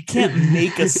 Hicks, you can't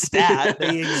make a stat.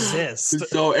 They exist.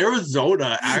 So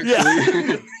Arizona actually.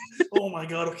 Yeah. Oh my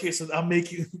god. Okay, so I'm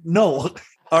making no.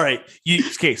 All right. So you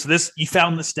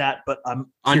found the stat, but I'm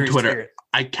on Twitter.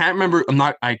 I can't remember. I'm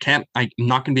not going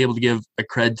to be able to give a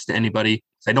creds to anybody.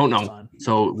 I don't know.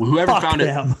 So whoever found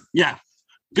it, yeah.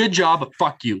 Good job, but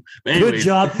fuck you. Good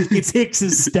job. It's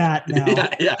Hicks's stat now.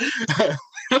 Yeah.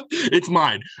 It's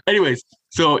mine. Anyways,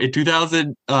 so in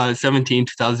 2017,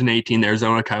 2018, the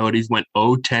Arizona Coyotes went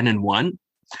 0-10-1.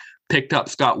 Picked up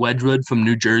Scott Wedgwood from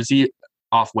New Jersey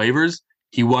off waivers.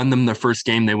 He won them their first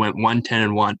game. They went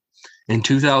 1-10-1. In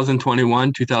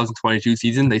 2021, 2022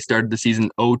 season, they started the season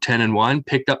 0-10-1,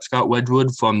 picked up Scott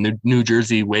Wedgwood from the New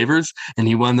Jersey waivers, and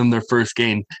he won them their first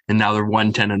game, and now they're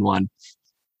 1-10-1.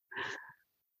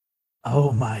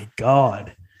 Oh my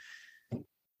god!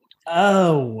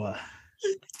 Oh,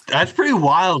 that's pretty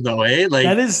wild, though, eh? Like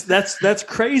that's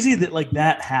crazy that like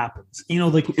that happens.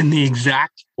 Like in the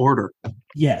exact order.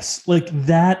 Yes, like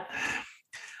that.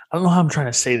 I don't know how I'm trying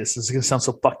to say this. This is gonna sound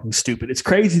so fucking stupid. It's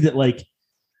crazy that like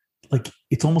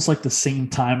it's almost like the same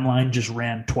timeline just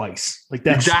ran twice. Like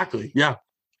that exactly. Yeah.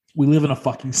 We live in a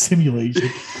fucking simulation.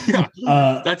 Yeah.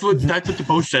 That's what the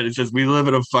post said. It says we live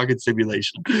in a fucking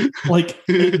simulation. Like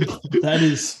that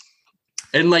is,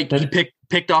 and like he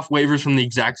picked off waivers from the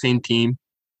exact same team,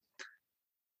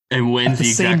 and wins the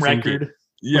exact same record.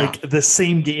 Yeah, like the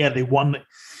same game. Yeah, they won.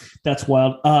 That's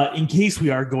wild. In case we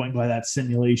are going by that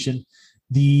simulation,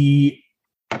 the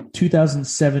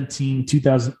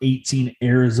 2017-2018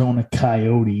 Arizona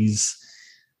Coyotes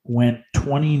went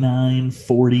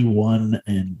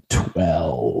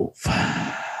 29-41-12.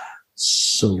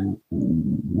 So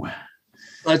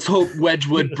let's hope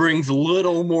Wedgwood brings a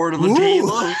little more to the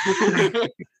table.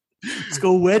 Let's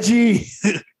go, Wedgie.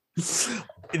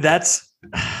 That's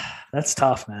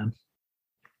tough, man.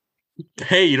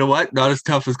 Hey, you know what? Not as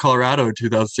tough as Colorado in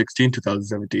 2016,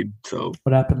 2017. So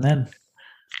what happened then?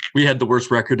 We had the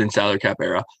worst record in salary cap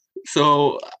era.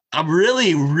 So I'm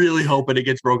really, really hoping it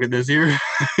gets broken this year.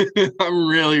 I'm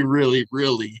really, really,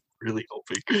 really really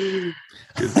hoping.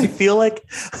 I feel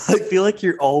like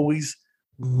you're always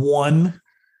one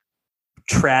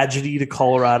tragedy to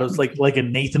Colorado's, like a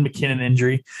Nathan McKinnon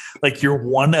injury. Like you're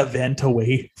one event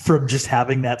away from just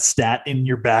having that stat in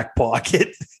your back pocket.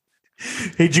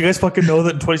 Hey, did you guys fucking know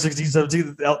that in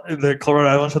 2016-17 the Colorado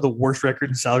Avalanche had the worst record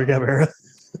in salary cap era?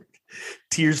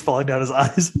 Tears falling down his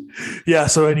eyes. Yeah.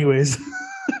 So, anyways,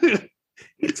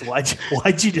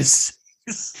 why'd you just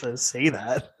say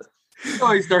that?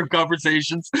 Oh, you start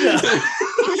conversations. Yeah.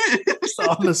 Just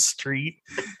on the street.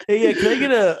 Hey, yeah, can I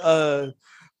get a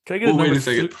number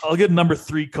three? I'll get a number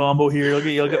 3 combo here.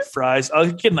 I'll get fries.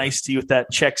 I'll get an iced tea with that.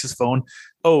 Checks his phone.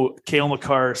 Oh, Cale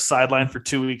Makar sidelined for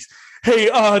 2 weeks. Hey,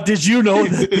 did you know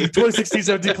that the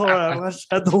 2016-17 Colorado Avalanche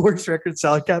had the worst record in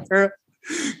salary cap era?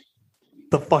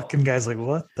 The fucking guy's like,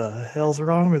 what the hell's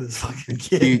wrong with this fucking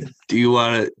kid? Do you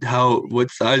want what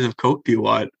size of Coke do you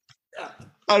want?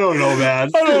 I don't know,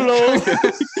 man. I don't know.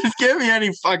 Just give me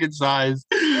any fucking size.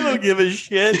 I don't give a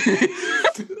shit.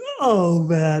 Oh,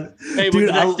 man. Hey,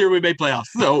 dude, next year we made playoffs.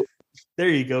 So there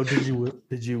you go. Did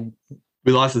you?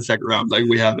 We lost the second round like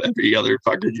we have every other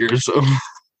fucking year. So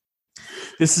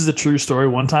this is a true story.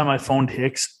 One time I phoned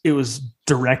Hicks. It was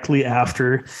directly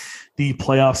after the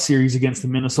playoff series against the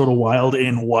Minnesota Wild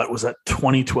in what was that,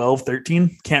 2012,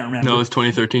 13? Can't remember. No, it was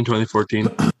 2013, 2014.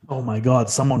 Oh my God,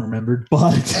 someone remembered.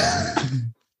 But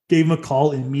gave him a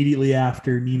call immediately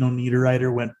after Nino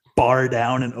Niederreiter went bar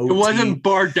down in OT. It wasn't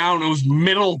bar down. It was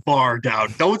middle bar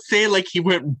down. Don't say it like he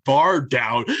went bar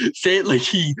down. Say it like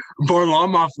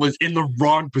Varlamov was in the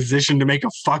wrong position to make a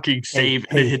fucking save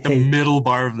and it hit the middle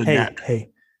bar of the net. Hey.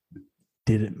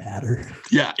 Did it matter?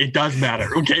 Yeah, it does matter,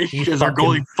 okay? Because our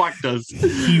goalie fucked us.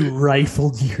 He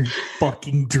rifled your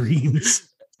fucking dreams.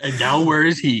 And now where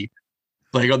is he?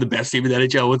 Playing on the best team in the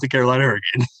NHL with the Carolina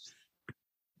Hurricanes.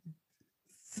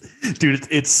 Dude,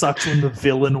 it sucks when the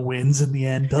villain wins in the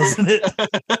end, doesn't it?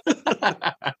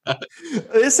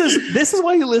 This is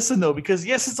why you listen, though, because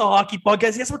yes, it's a hockey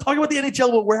podcast. Yes, we're talking about the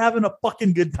NHL, but we're having a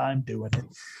fucking good time doing it.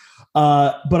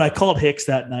 But I called Hicks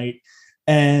that night,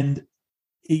 and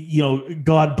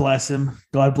God bless him.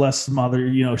 God bless his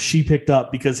mother. She picked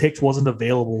up because Hicks wasn't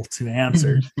available to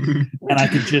answer. And I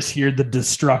could just hear the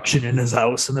destruction in his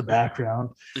house in the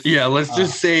background. Yeah, let's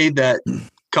just say that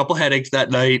couple headaches that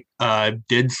night.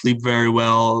 Did sleep very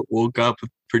well. Woke up with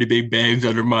pretty big bags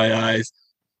under my eyes.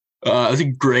 I was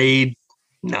in grade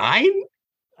 9?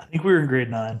 I think we were in grade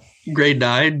 9. Grade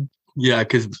 9? Yeah,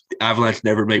 because Avalanche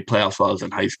never made playoffs while I was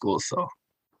in high school, so.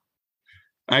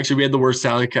 Actually, we had the worst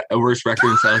record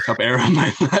in Salary Cup era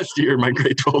my last year, my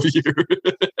grade 12 year.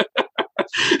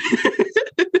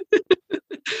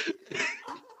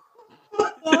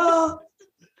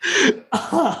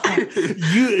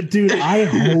 Dude, I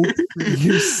hope for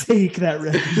your sake that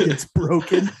record gets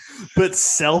broken. But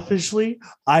selfishly,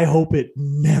 I hope it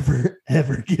never,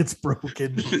 ever gets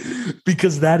broken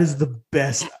because that is the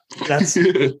best. That's,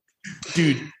 dude,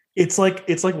 it's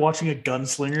like watching a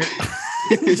gunslinger.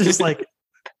 It's just like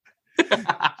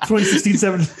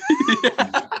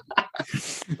 2016-17.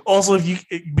 Also,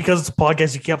 because it's a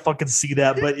podcast, you can't fucking see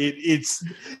that, but it's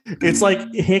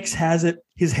like Hicks has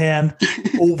his hand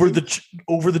over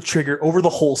the trigger, over the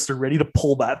holster, ready to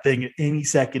pull that thing at any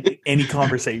second, any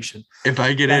conversation. If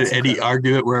I get in any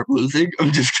argument where I'm losing,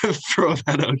 I'm just gonna throw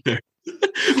that out there.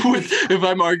 If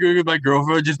I'm arguing with my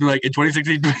girlfriend, just be like, in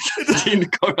 2016,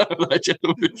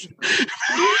 2017,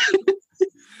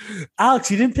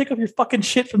 Alex, you didn't pick up your fucking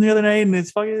shit from the other night, and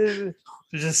it's fucking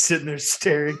just sitting there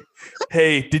staring.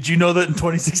 Hey, did you know that in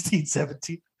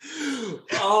 2016-17?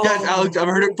 Oh. Yes, Alex, I've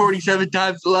heard it 47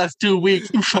 times the last 2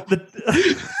 weeks.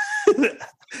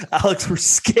 Alex, we're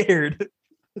scared.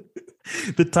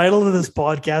 The title of this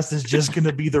podcast is just going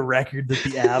to be the record that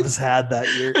the Avs had that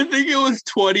year. I think it was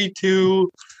 22.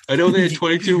 I know they had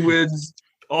 22 wins.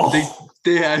 Oh,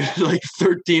 they had like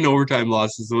 13 overtime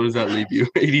losses. So what does that leave you?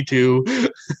 82.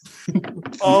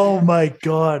 Oh my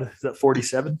God. Is that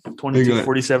 47? 22,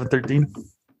 47, 13?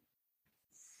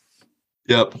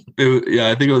 Yep. Yeah,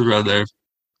 I think it was around there.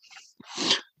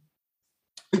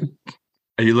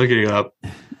 Are you looking it up?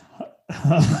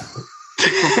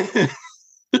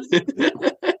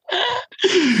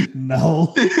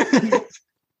 No.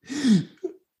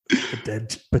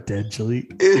 Potentially.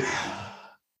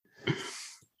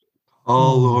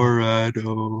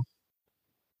 Colorado.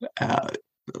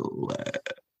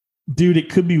 Dude, it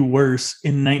could be worse.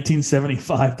 In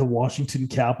 1975, the Washington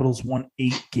Capitals won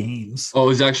 8 games. Oh, it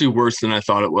was actually worse than I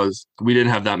thought it was. We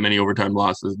didn't have that many overtime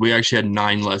losses. We actually had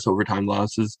 9 less overtime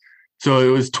losses. So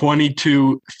it was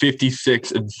 22,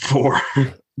 56, and 4.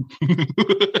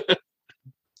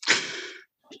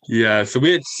 Yeah, so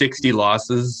we had 60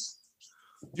 losses.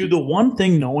 Dude, the one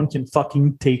thing no one can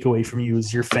fucking take away from you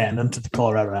is your fandom to the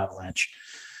Colorado Avalanche.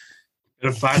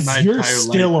 You're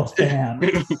still a fan.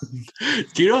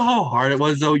 Do you know how hard it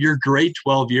was though? Your grade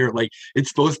 12 year, like it's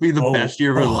supposed to be the best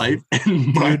year of your life,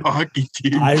 and my hockey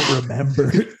team. I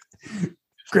remember.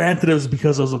 Granted, it was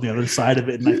because I was on the other side of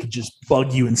it, and I could just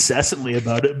bug you incessantly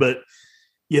about it. But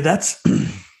yeah, that's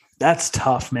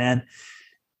tough, man.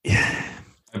 Yeah.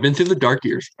 I've been through the dark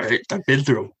years. Right? I've been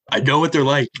through them. I know what they're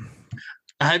like.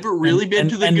 I haven't really been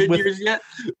to the good years yet,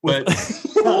 but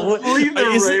hopefully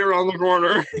they're right around the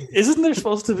corner. Isn't there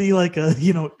supposed to be like a,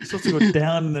 supposed to go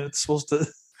down and then it's supposed to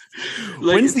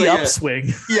when's the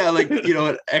upswing?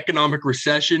 An economic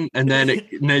recession and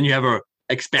then you have a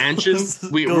expansion.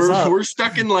 We're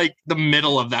stuck in like the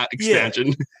middle of that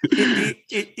expansion. Yeah.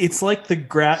 It's like the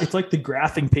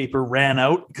graphing paper ran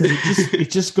out because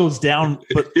it just goes down,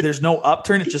 but there's no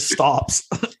upturn. It just stops.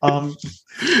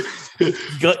 You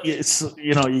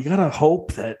gotta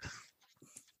hope that.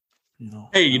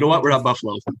 Hey, you know what? We're not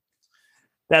Buffalo.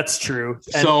 That's true.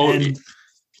 We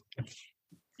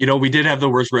did have the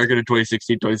worst record in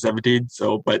 2016, 2017.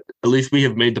 But at least we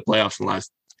have made the playoffs in the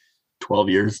last 12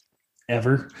 years.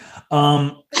 Ever.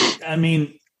 I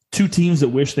mean, two teams that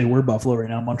wish they were Buffalo right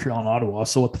now, Montreal and Ottawa.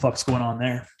 So what the fuck's going on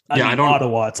there?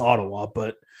 Ottawa, it's Ottawa,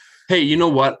 but hey, you know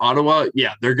what? Ottawa,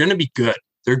 yeah, they're gonna be good.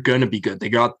 They're gonna be good. They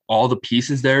got all the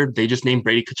pieces there. They just named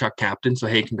Brady Tkachuk captain. So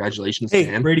hey, congratulations to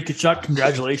him. Brady Tkachuk,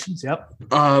 congratulations. Yep.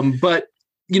 But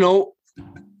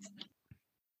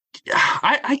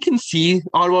I can see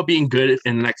Ottawa being good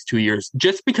in the next 2 years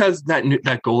just because that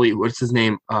goalie, what's his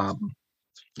name?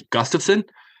 Gustafsson.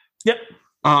 Yep.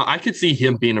 I could see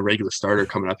him being a regular starter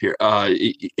coming up here.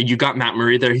 You got Matt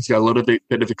Murray there. He's got a little bit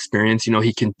of experience.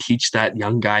 He can teach that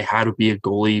young guy how to be a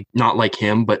goalie, not like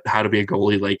him, but how to be a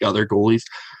goalie like other goalies.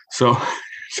 So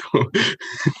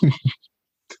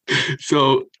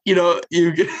you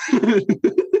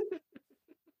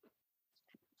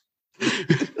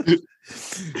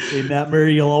hey, Matt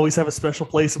Murray, you'll always have a special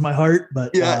place in my heart, but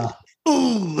yeah.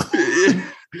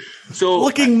 So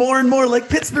looking more and more like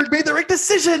Pittsburgh made the right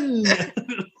decision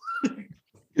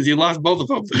because you lost both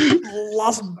of them.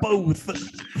 Lost both.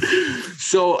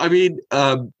 So I mean,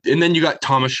 and then you got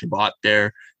Thomas Chabot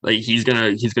there. Like he's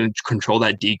gonna control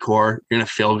that decor. You're gonna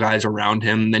fill guys around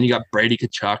him. Then you got Brady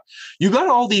Tkachuk. You got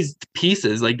all these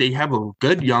pieces. Like they have a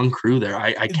good young crew there.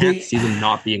 I can't see them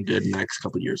not being good in the next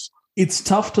couple of years. It's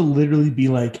tough to literally be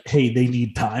like, hey, they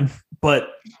need time, but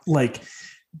like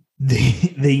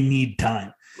they need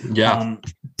time. Yeah.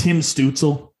 Tim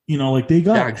Stützle,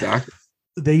 exactly.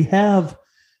 They have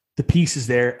the pieces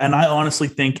there. And I honestly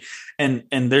think, and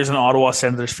there's an Ottawa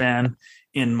Senators fan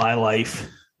in my life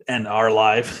and our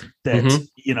life that,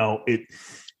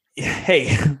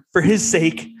 hey, for his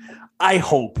sake, I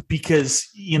hope, because,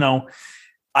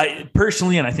 I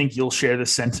personally, and I think you'll share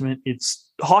this sentiment,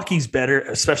 hockey's better,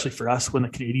 especially for us when the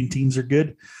Canadian teams are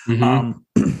good.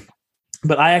 Mm-hmm.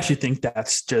 But I actually think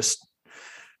that's just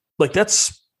like,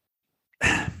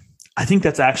 I think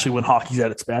that's actually when hockey's at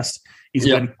its best is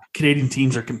when Canadian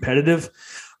teams are competitive.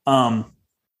 And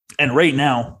right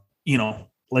now,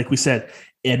 like we said,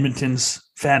 Edmonton's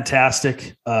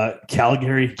fantastic.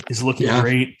 Calgary is looking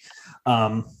great.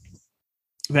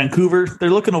 Vancouver, they're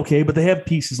looking okay, but they have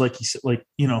pieces like you said, like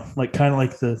kind of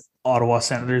like the Ottawa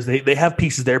Senators. They have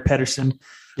pieces there. Pedersen,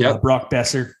 Brock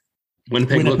Besser.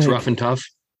 Winnipeg looks rough and tough.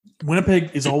 Winnipeg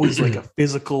is always like a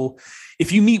physical.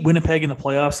 If you meet Winnipeg in the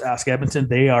playoffs, ask Edmonton.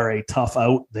 They are a tough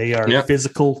out. They are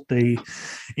physical. They,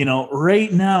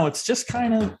 right now it's just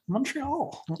kind of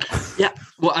Montreal. Yeah.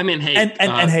 Well, I mean, hey,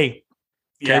 and hey,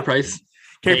 Carey Price.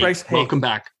 Hey, welcome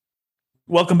back.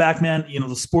 Welcome back, man.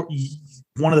 The sport,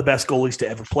 one of the best goalies to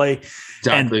ever play.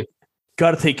 Exactly.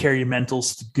 Got to take care of your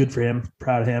mentals. Good for him.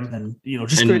 Proud of him. And,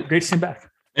 just great to see him back.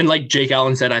 And like Jake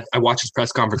Allen said, I watched his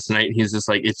press conference tonight, and he's just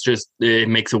like, it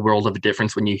makes a world of a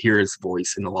difference when you hear his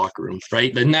voice in the locker room,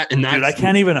 right? And that, dude, I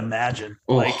can't even imagine.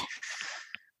 Oh.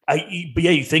 But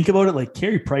you think about it, like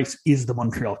Carey Price is the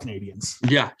Montreal Canadiens.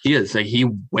 Yeah, he is. Like he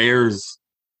wears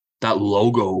that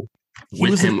logo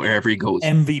with him wherever he goes.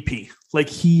 MVP. Like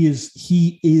he is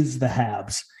the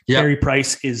Habs. Yeah. Carey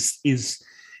Price is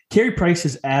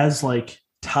as like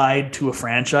tied to a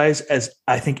franchise as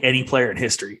I think any player in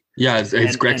history. Yeah, as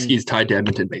Gretzky's tied to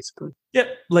Edmonton, basically. Yeah,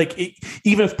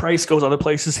 even if Price goes other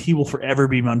places, he will forever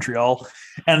be Montreal.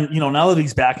 And now that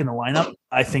he's back in the lineup,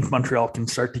 I think Montreal can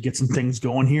start to get some things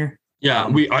going here.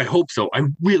 Yeah, I hope so. I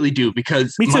really do,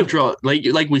 because Montreal,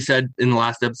 like we said in the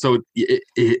last episode, you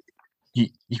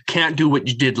can't do what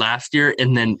you did last year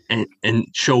and then and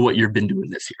show what you've been doing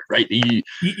this year, right?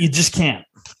 You just can't.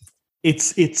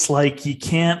 It's like you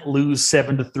can't lose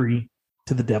 7-3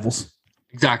 to the Devils.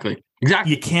 Exactly.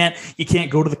 You can't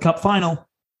go to the Cup final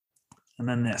and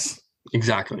then this.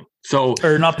 Exactly. So,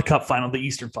 or not the Cup final, the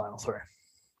Eastern final. Sorry,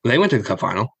 they went to the Cup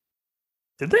final.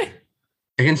 Did they?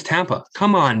 Against Tampa.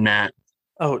 Come on, Matt.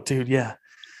 Oh, dude, yeah.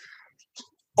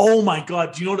 Oh my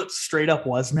God, do you know what it straight up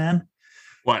was, man?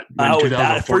 What? In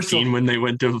 2014 when they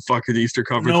went to the fucking Eastern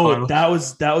Conference final? that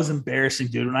was embarrassing,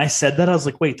 dude. When I said that, I was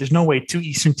like, wait, there's no way 2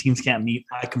 Eastern teams can't meet.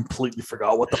 I completely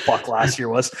forgot what the fuck last year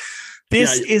was.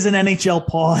 This is an NHL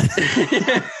pod.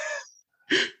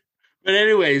 But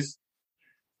anyways,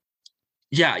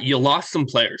 yeah, you lost some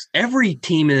players. Every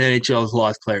team in the NHL has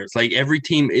lost players. Like every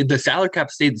team, the salary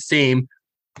cap stayed the same.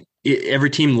 Every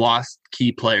team lost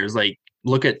key players. Like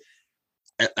look at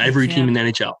every team in the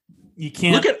NHL. You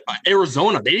can't look at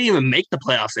Arizona. They didn't even make the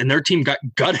playoffs, and their team got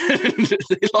gutted.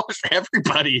 They lost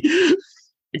everybody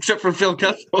except for Phil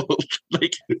Kessel.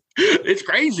 Like it's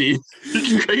crazy.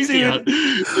 It's crazy.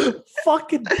 Dude,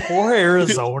 fucking poor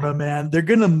Arizona, man. They're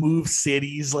gonna move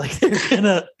cities. Like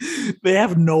they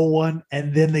have no one,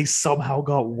 and then they somehow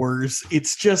got worse.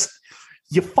 It's just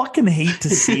you fucking hate to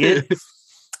see it.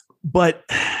 But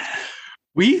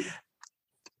we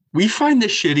find the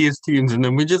shittiest teams, and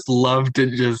then we just love to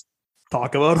just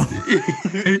talk about them.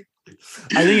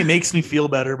 I think it makes me feel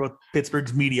better about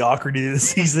Pittsburgh's mediocrity this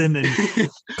season and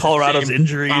Colorado's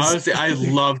injuries. Honestly, I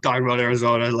love talking about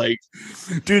Arizona. Like,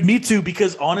 dude, me too.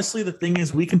 Because honestly, the thing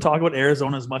is, we can talk about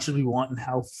Arizona as much as we want and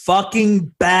how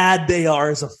fucking bad they are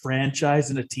as a franchise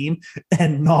and a team,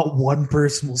 and not one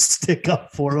person will stick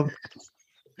up for them.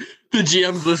 The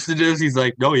GM's listening to this. He's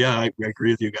like, "No, yeah, I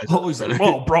agree with you guys." Oh, he's like,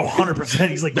 "Whoa, bro, 100%."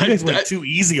 He's like, "You guys went too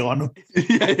easy on them."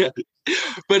 Yeah.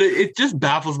 But it just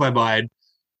baffles my mind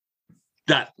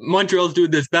that Montreal's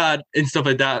doing this bad and stuff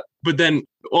like that. But then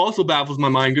also baffles my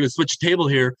mind, going to switch the table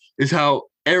here, is how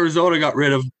Arizona got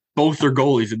rid of both their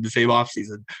goalies in the same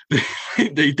offseason.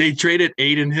 They traded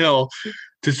Aiden Hill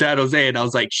to San Jose, and I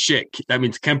was like, shit, that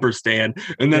means Kemper's staying.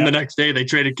 And then the next day they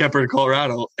traded Kemper to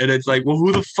Colorado. And it's like, well,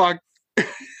 who the fuck?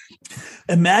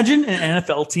 Imagine an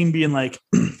NFL team being like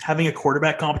having a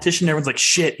quarterback competition. Everyone's like,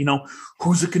 shit,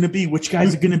 who's it going to be? Which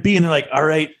guy's it going to be? And they're like, all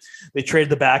right, they traded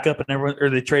the backup and everyone, or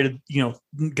they traded,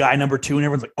 guy number 2, and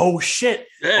everyone's like, oh shit.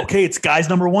 Okay. It's guy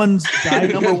number one's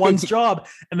job.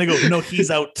 And they go, no,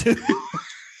 he's out too.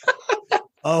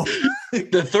 Oh,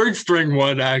 the third string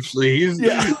one, actually.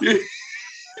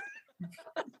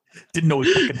 Didn't know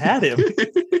we fucking had him.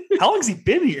 How long's he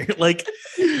been here? Like,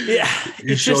 yeah.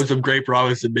 He showed some great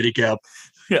promise in minicamp.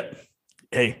 Yeah.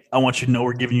 Hey, I want you to know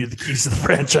we're giving you the keys to the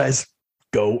franchise.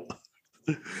 Go.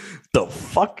 The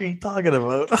fuck are you talking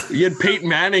about? You had Peyton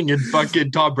Manning and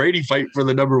fucking Tom Brady fight for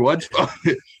the number 1 spot.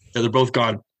 Yeah, they're both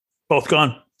gone. Both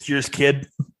gone. Here's kid.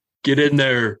 Get in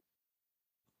there.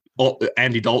 Oh,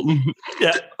 Andy Dalton.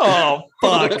 Yeah. Oh,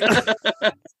 fuck.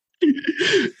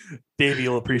 Davey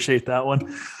will appreciate that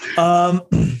one.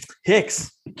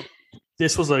 Hicks,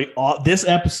 this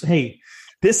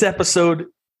episode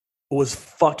was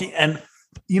fucking, and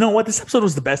you know what? This episode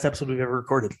was the best episode we've ever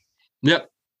recorded. Yep.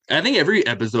 I think every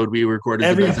episode we recorded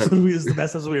is the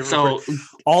best episode we ever recorded.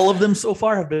 All of them so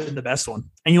far have been the best one.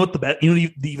 And you know what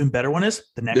the even better one is?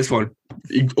 The next one.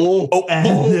 This one.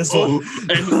 And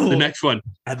the next one.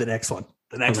 And the next one.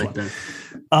 The next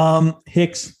one.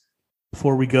 Hicks,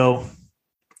 before we go,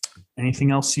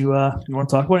 anything else you want to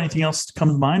talk about? Anything else to come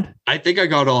to mind? I think I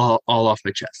got all off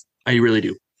my chest. I really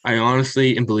do. I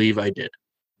honestly and believe I did.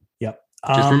 Yep.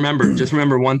 Just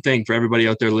remember one thing for everybody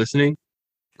out there listening.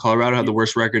 Colorado had the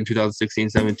worst record in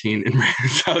 2016-17 in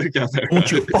Southern California.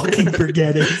 Don't you fucking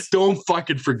forget it. Don't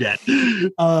fucking forget.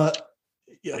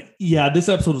 Yeah, this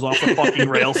episode was off the fucking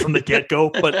rails from the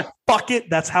get-go, but fuck it.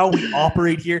 That's how we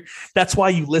operate here. That's why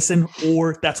you listen,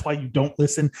 or that's why you don't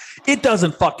listen. It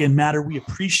doesn't fucking matter. We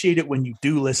appreciate it when you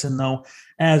do listen, though.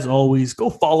 As always,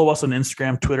 go follow us on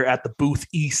Instagram, Twitter at the Booth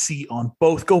EC on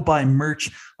both. Go buy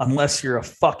merch unless you're a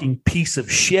fucking piece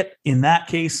of shit. In that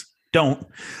case, don't.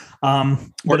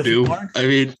 Or do. I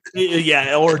mean,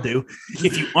 yeah, or do.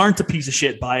 If you aren't a piece of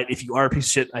shit, buy it. If you are a piece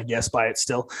of shit, I guess buy it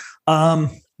still.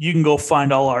 You can go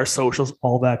find all our socials,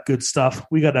 all that good stuff.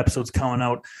 We got episodes coming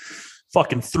out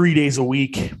fucking 3 days a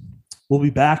week. We'll be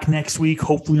back next week,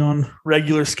 hopefully on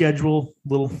regular schedule.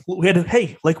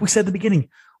 Like we said at the beginning,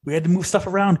 we had to move stuff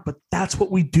around, but that's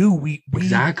what we do. We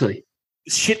exactly.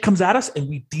 Shit comes at us and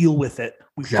we deal with it.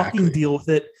 We fucking deal with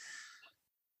it.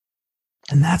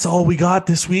 And that's all we got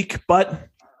this week, but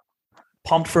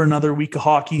pumped for another week of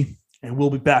hockey, and we'll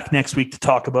be back next week to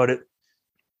talk about it.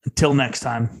 Until next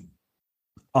time,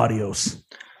 adios.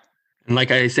 And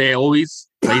like I say always,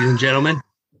 ladies and gentlemen,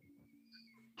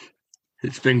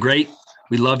 it's been great.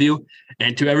 We love you.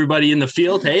 And to everybody in the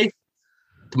field, hey,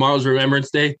 tomorrow's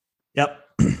Remembrance Day. Yep.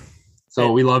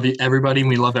 So we love you, everybody, and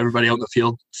we love everybody out in the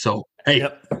field. So, hey.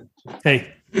 Yep.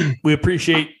 Hey, we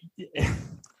appreciate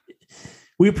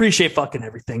fucking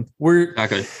everything. We're,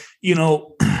 Exactly.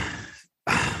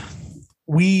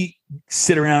 We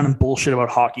sit around and bullshit about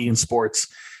hockey and sports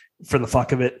for the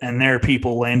fuck of it. And there are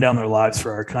people laying down their lives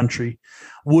for our country.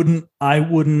 I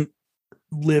wouldn't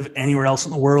live anywhere else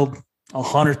in the world.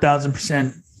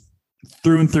 100,000%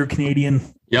 through and through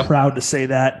Canadian. Yep. Proud to say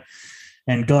that.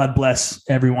 And God bless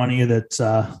every one of you that's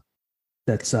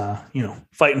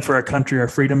fighting for our country, our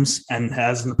freedoms, and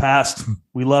has in the past.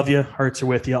 We love you. Hearts are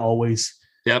with you always.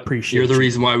 Yep. Appreciate You're the you.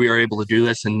 reason why we are able to do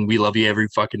this, and we love you every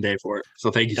fucking day for it.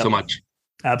 So thank you so much.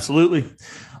 Absolutely.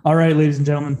 All right, ladies and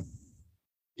gentlemen.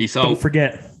 Peace out. Don't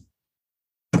forget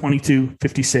 22,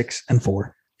 56, and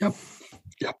 4. Yep.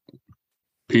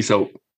 Peace out.